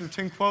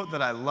 Chesterton quote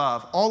that I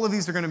love. All of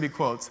these are going to be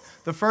quotes.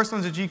 The first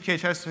one's a G.K.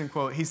 Chesterton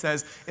quote. He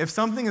says, if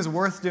something is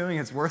worth doing,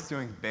 it's worth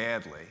doing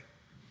badly.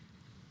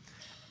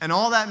 And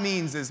all that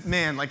means is,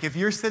 man, like if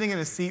you're sitting in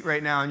a seat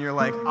right now and you're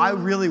like, I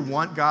really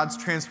want God's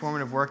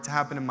transformative work to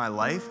happen in my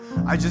life,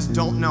 I just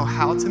don't know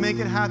how to make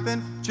it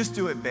happen, just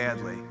do it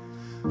badly.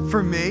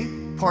 For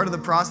me, part of the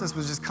process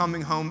was just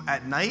coming home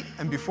at night,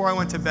 and before I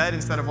went to bed,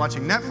 instead of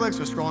watching Netflix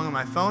or scrolling on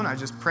my phone, I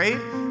just prayed,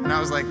 and I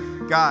was like,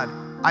 God,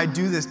 I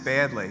do this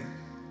badly.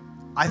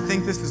 I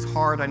think this is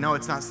hard. I know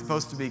it's not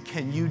supposed to be.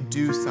 Can you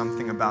do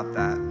something about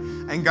that?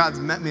 And God's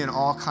met me in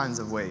all kinds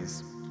of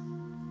ways.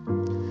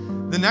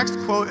 The next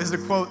quote is a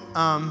quote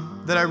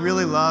that I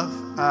really love,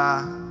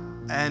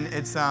 and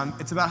it's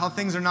about how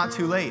things are not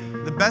too late.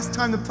 The best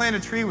time to plant a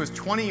tree was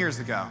 20 years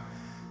ago.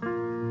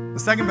 The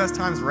second best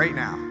time is right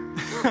now.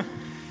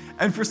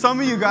 And for some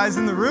of you guys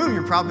in the room,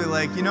 you're probably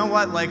like, you know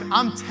what, like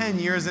I'm 10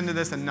 years into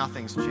this and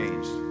nothing's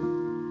changed.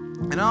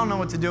 And I don't know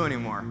what to do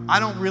anymore.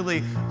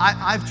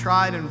 I've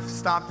tried and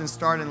stopped and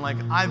started and like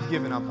I've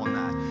given up on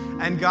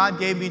that. And God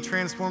gave me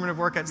transformative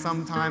work at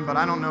some time, but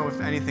I don't know if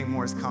anything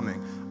more is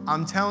coming.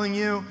 I'm telling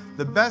you,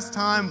 the best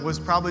time was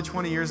probably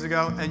 20 years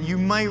ago, and you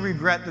might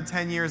regret the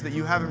 10 years that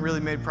you haven't really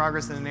made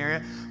progress in an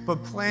area,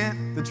 but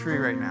plant the tree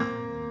right now.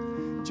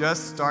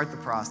 Just start the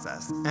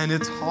process. And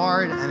it's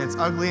hard, and it's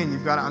ugly, and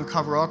you've got to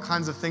uncover all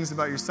kinds of things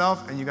about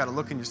yourself, and you've got to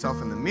look at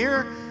yourself in the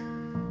mirror,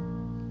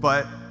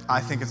 but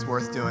I think it's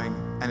worth doing,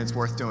 and it's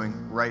worth doing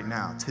right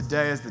now.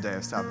 Today is the day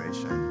of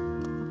salvation.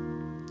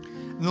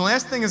 And the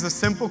last thing is a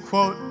simple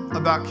quote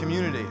about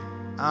community.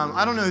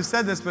 I don't know who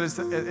said this, but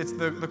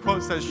the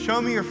quote says,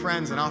 show me your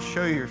friends and I'll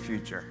show you your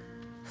future.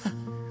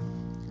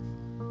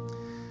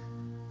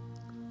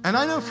 And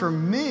I know for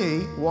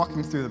me,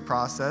 walking through the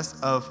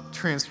process of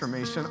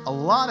transformation, a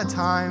lot of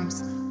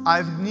times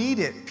I've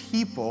needed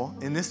people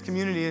in this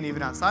community and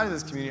even outside of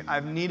this community,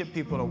 I've needed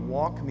people to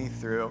walk me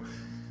through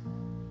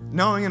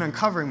knowing and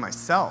uncovering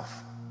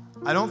myself.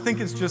 I don't think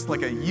it's just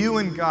like a you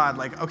and God,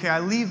 like, okay, I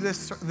leave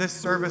this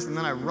service and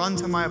then I run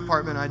to my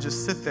apartment and I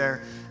just sit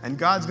there and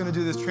God's going to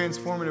do this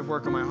transformative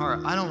work in my heart.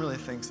 I don't really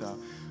think so.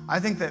 I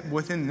think that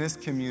within this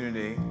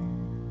community,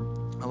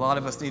 a lot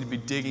of us need to be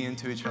digging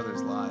into each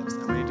other's lives,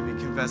 and we need to be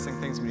confessing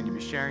things, we need to be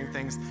sharing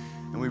things,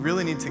 and we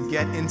really need to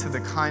get into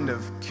the kind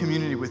of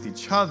community with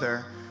each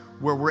other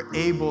where we're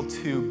able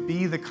to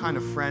be the kind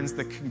of friends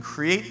that can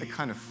create the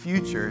kind of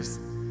futures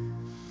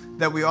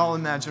that we all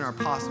imagine are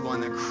possible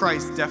and that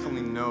Christ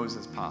definitely knows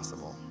is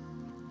possible.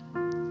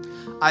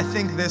 I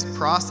think this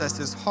process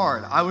is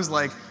hard.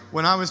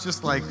 When I was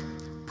just like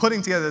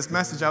putting together this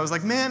message, I was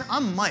like, man,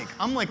 I'm Mike.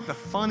 I'm like the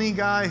funny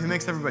guy who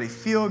makes everybody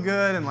feel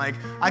good, and like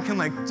I can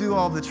like do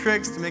all the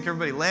tricks to make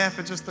everybody laugh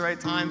at just the right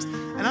times.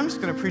 And I'm just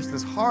gonna preach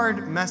this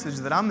hard message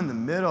that I'm in the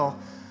middle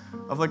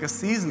of like a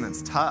season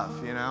that's tough,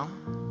 you know?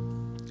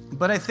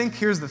 But I think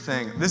here's the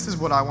thing. This is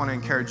what I want to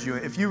encourage you.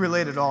 If you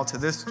relate at all to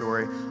this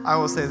story, I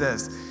will say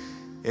this.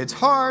 It's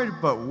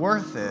hard, but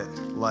worth it,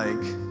 like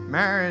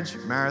marriage,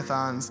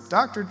 marathons,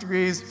 doctorate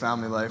degrees,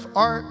 family life,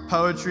 art,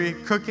 poetry,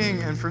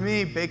 cooking, and for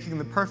me, baking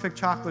the perfect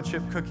chocolate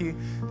chip cookie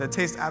that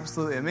tastes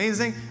absolutely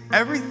amazing.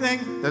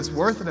 Everything that's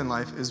worth it in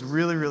life is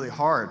really, really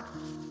hard.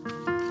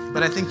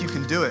 But I think you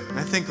can do it, and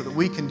I think that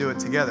we can do it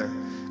together.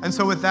 And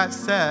so with that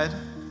said,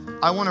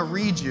 I want to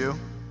read you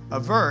a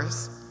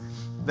verse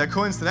that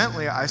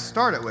coincidentally I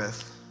started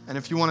with. And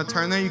if you want to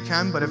turn there, you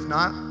can, but if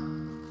not,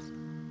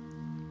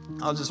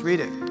 I'll just read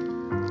it.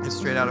 It's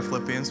straight out of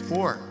Philippians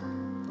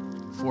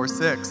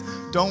 4:6.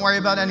 Don't worry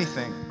about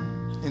anything.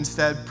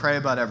 Instead, pray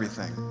about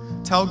everything.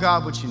 Tell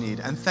God what you need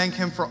and thank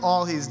Him for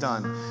all He's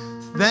done.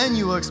 Then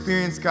you will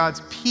experience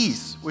God's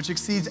peace, which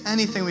exceeds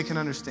anything we can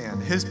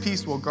understand. His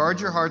peace will guard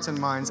your hearts and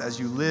minds as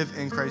you live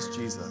in Christ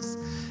Jesus.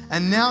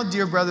 And now,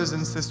 dear brothers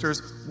and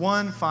sisters,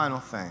 one final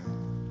thing.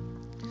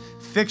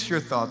 Fix your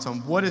thoughts on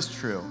what is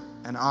true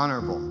and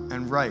honorable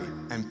and right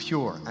and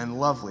pure and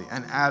lovely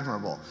and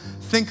admirable.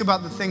 Think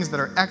about the things that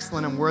are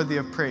excellent and worthy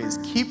of praise.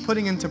 Keep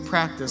putting into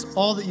practice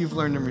all that you've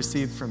learned and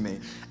received from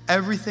me,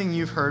 everything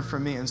you've heard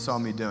from me and saw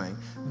me doing.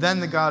 Then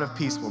the God of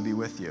peace will be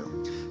with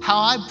you. How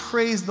I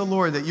praise the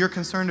Lord that you're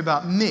concerned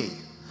about me.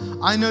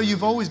 I know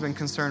you've always been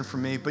concerned for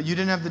me, but you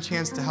didn't have the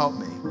chance to help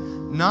me.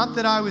 Not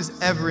that I was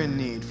ever in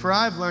need, for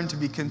I've learned to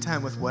be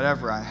content with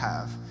whatever I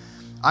have.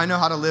 I know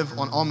how to live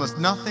on almost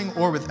nothing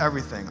or with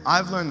everything.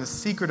 I've learned the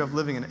secret of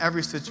living in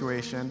every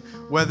situation,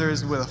 whether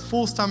it's with a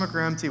full stomach or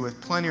empty, with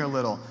plenty or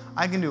little.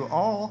 I can do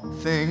all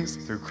things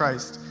through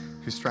Christ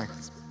who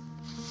strengthens me.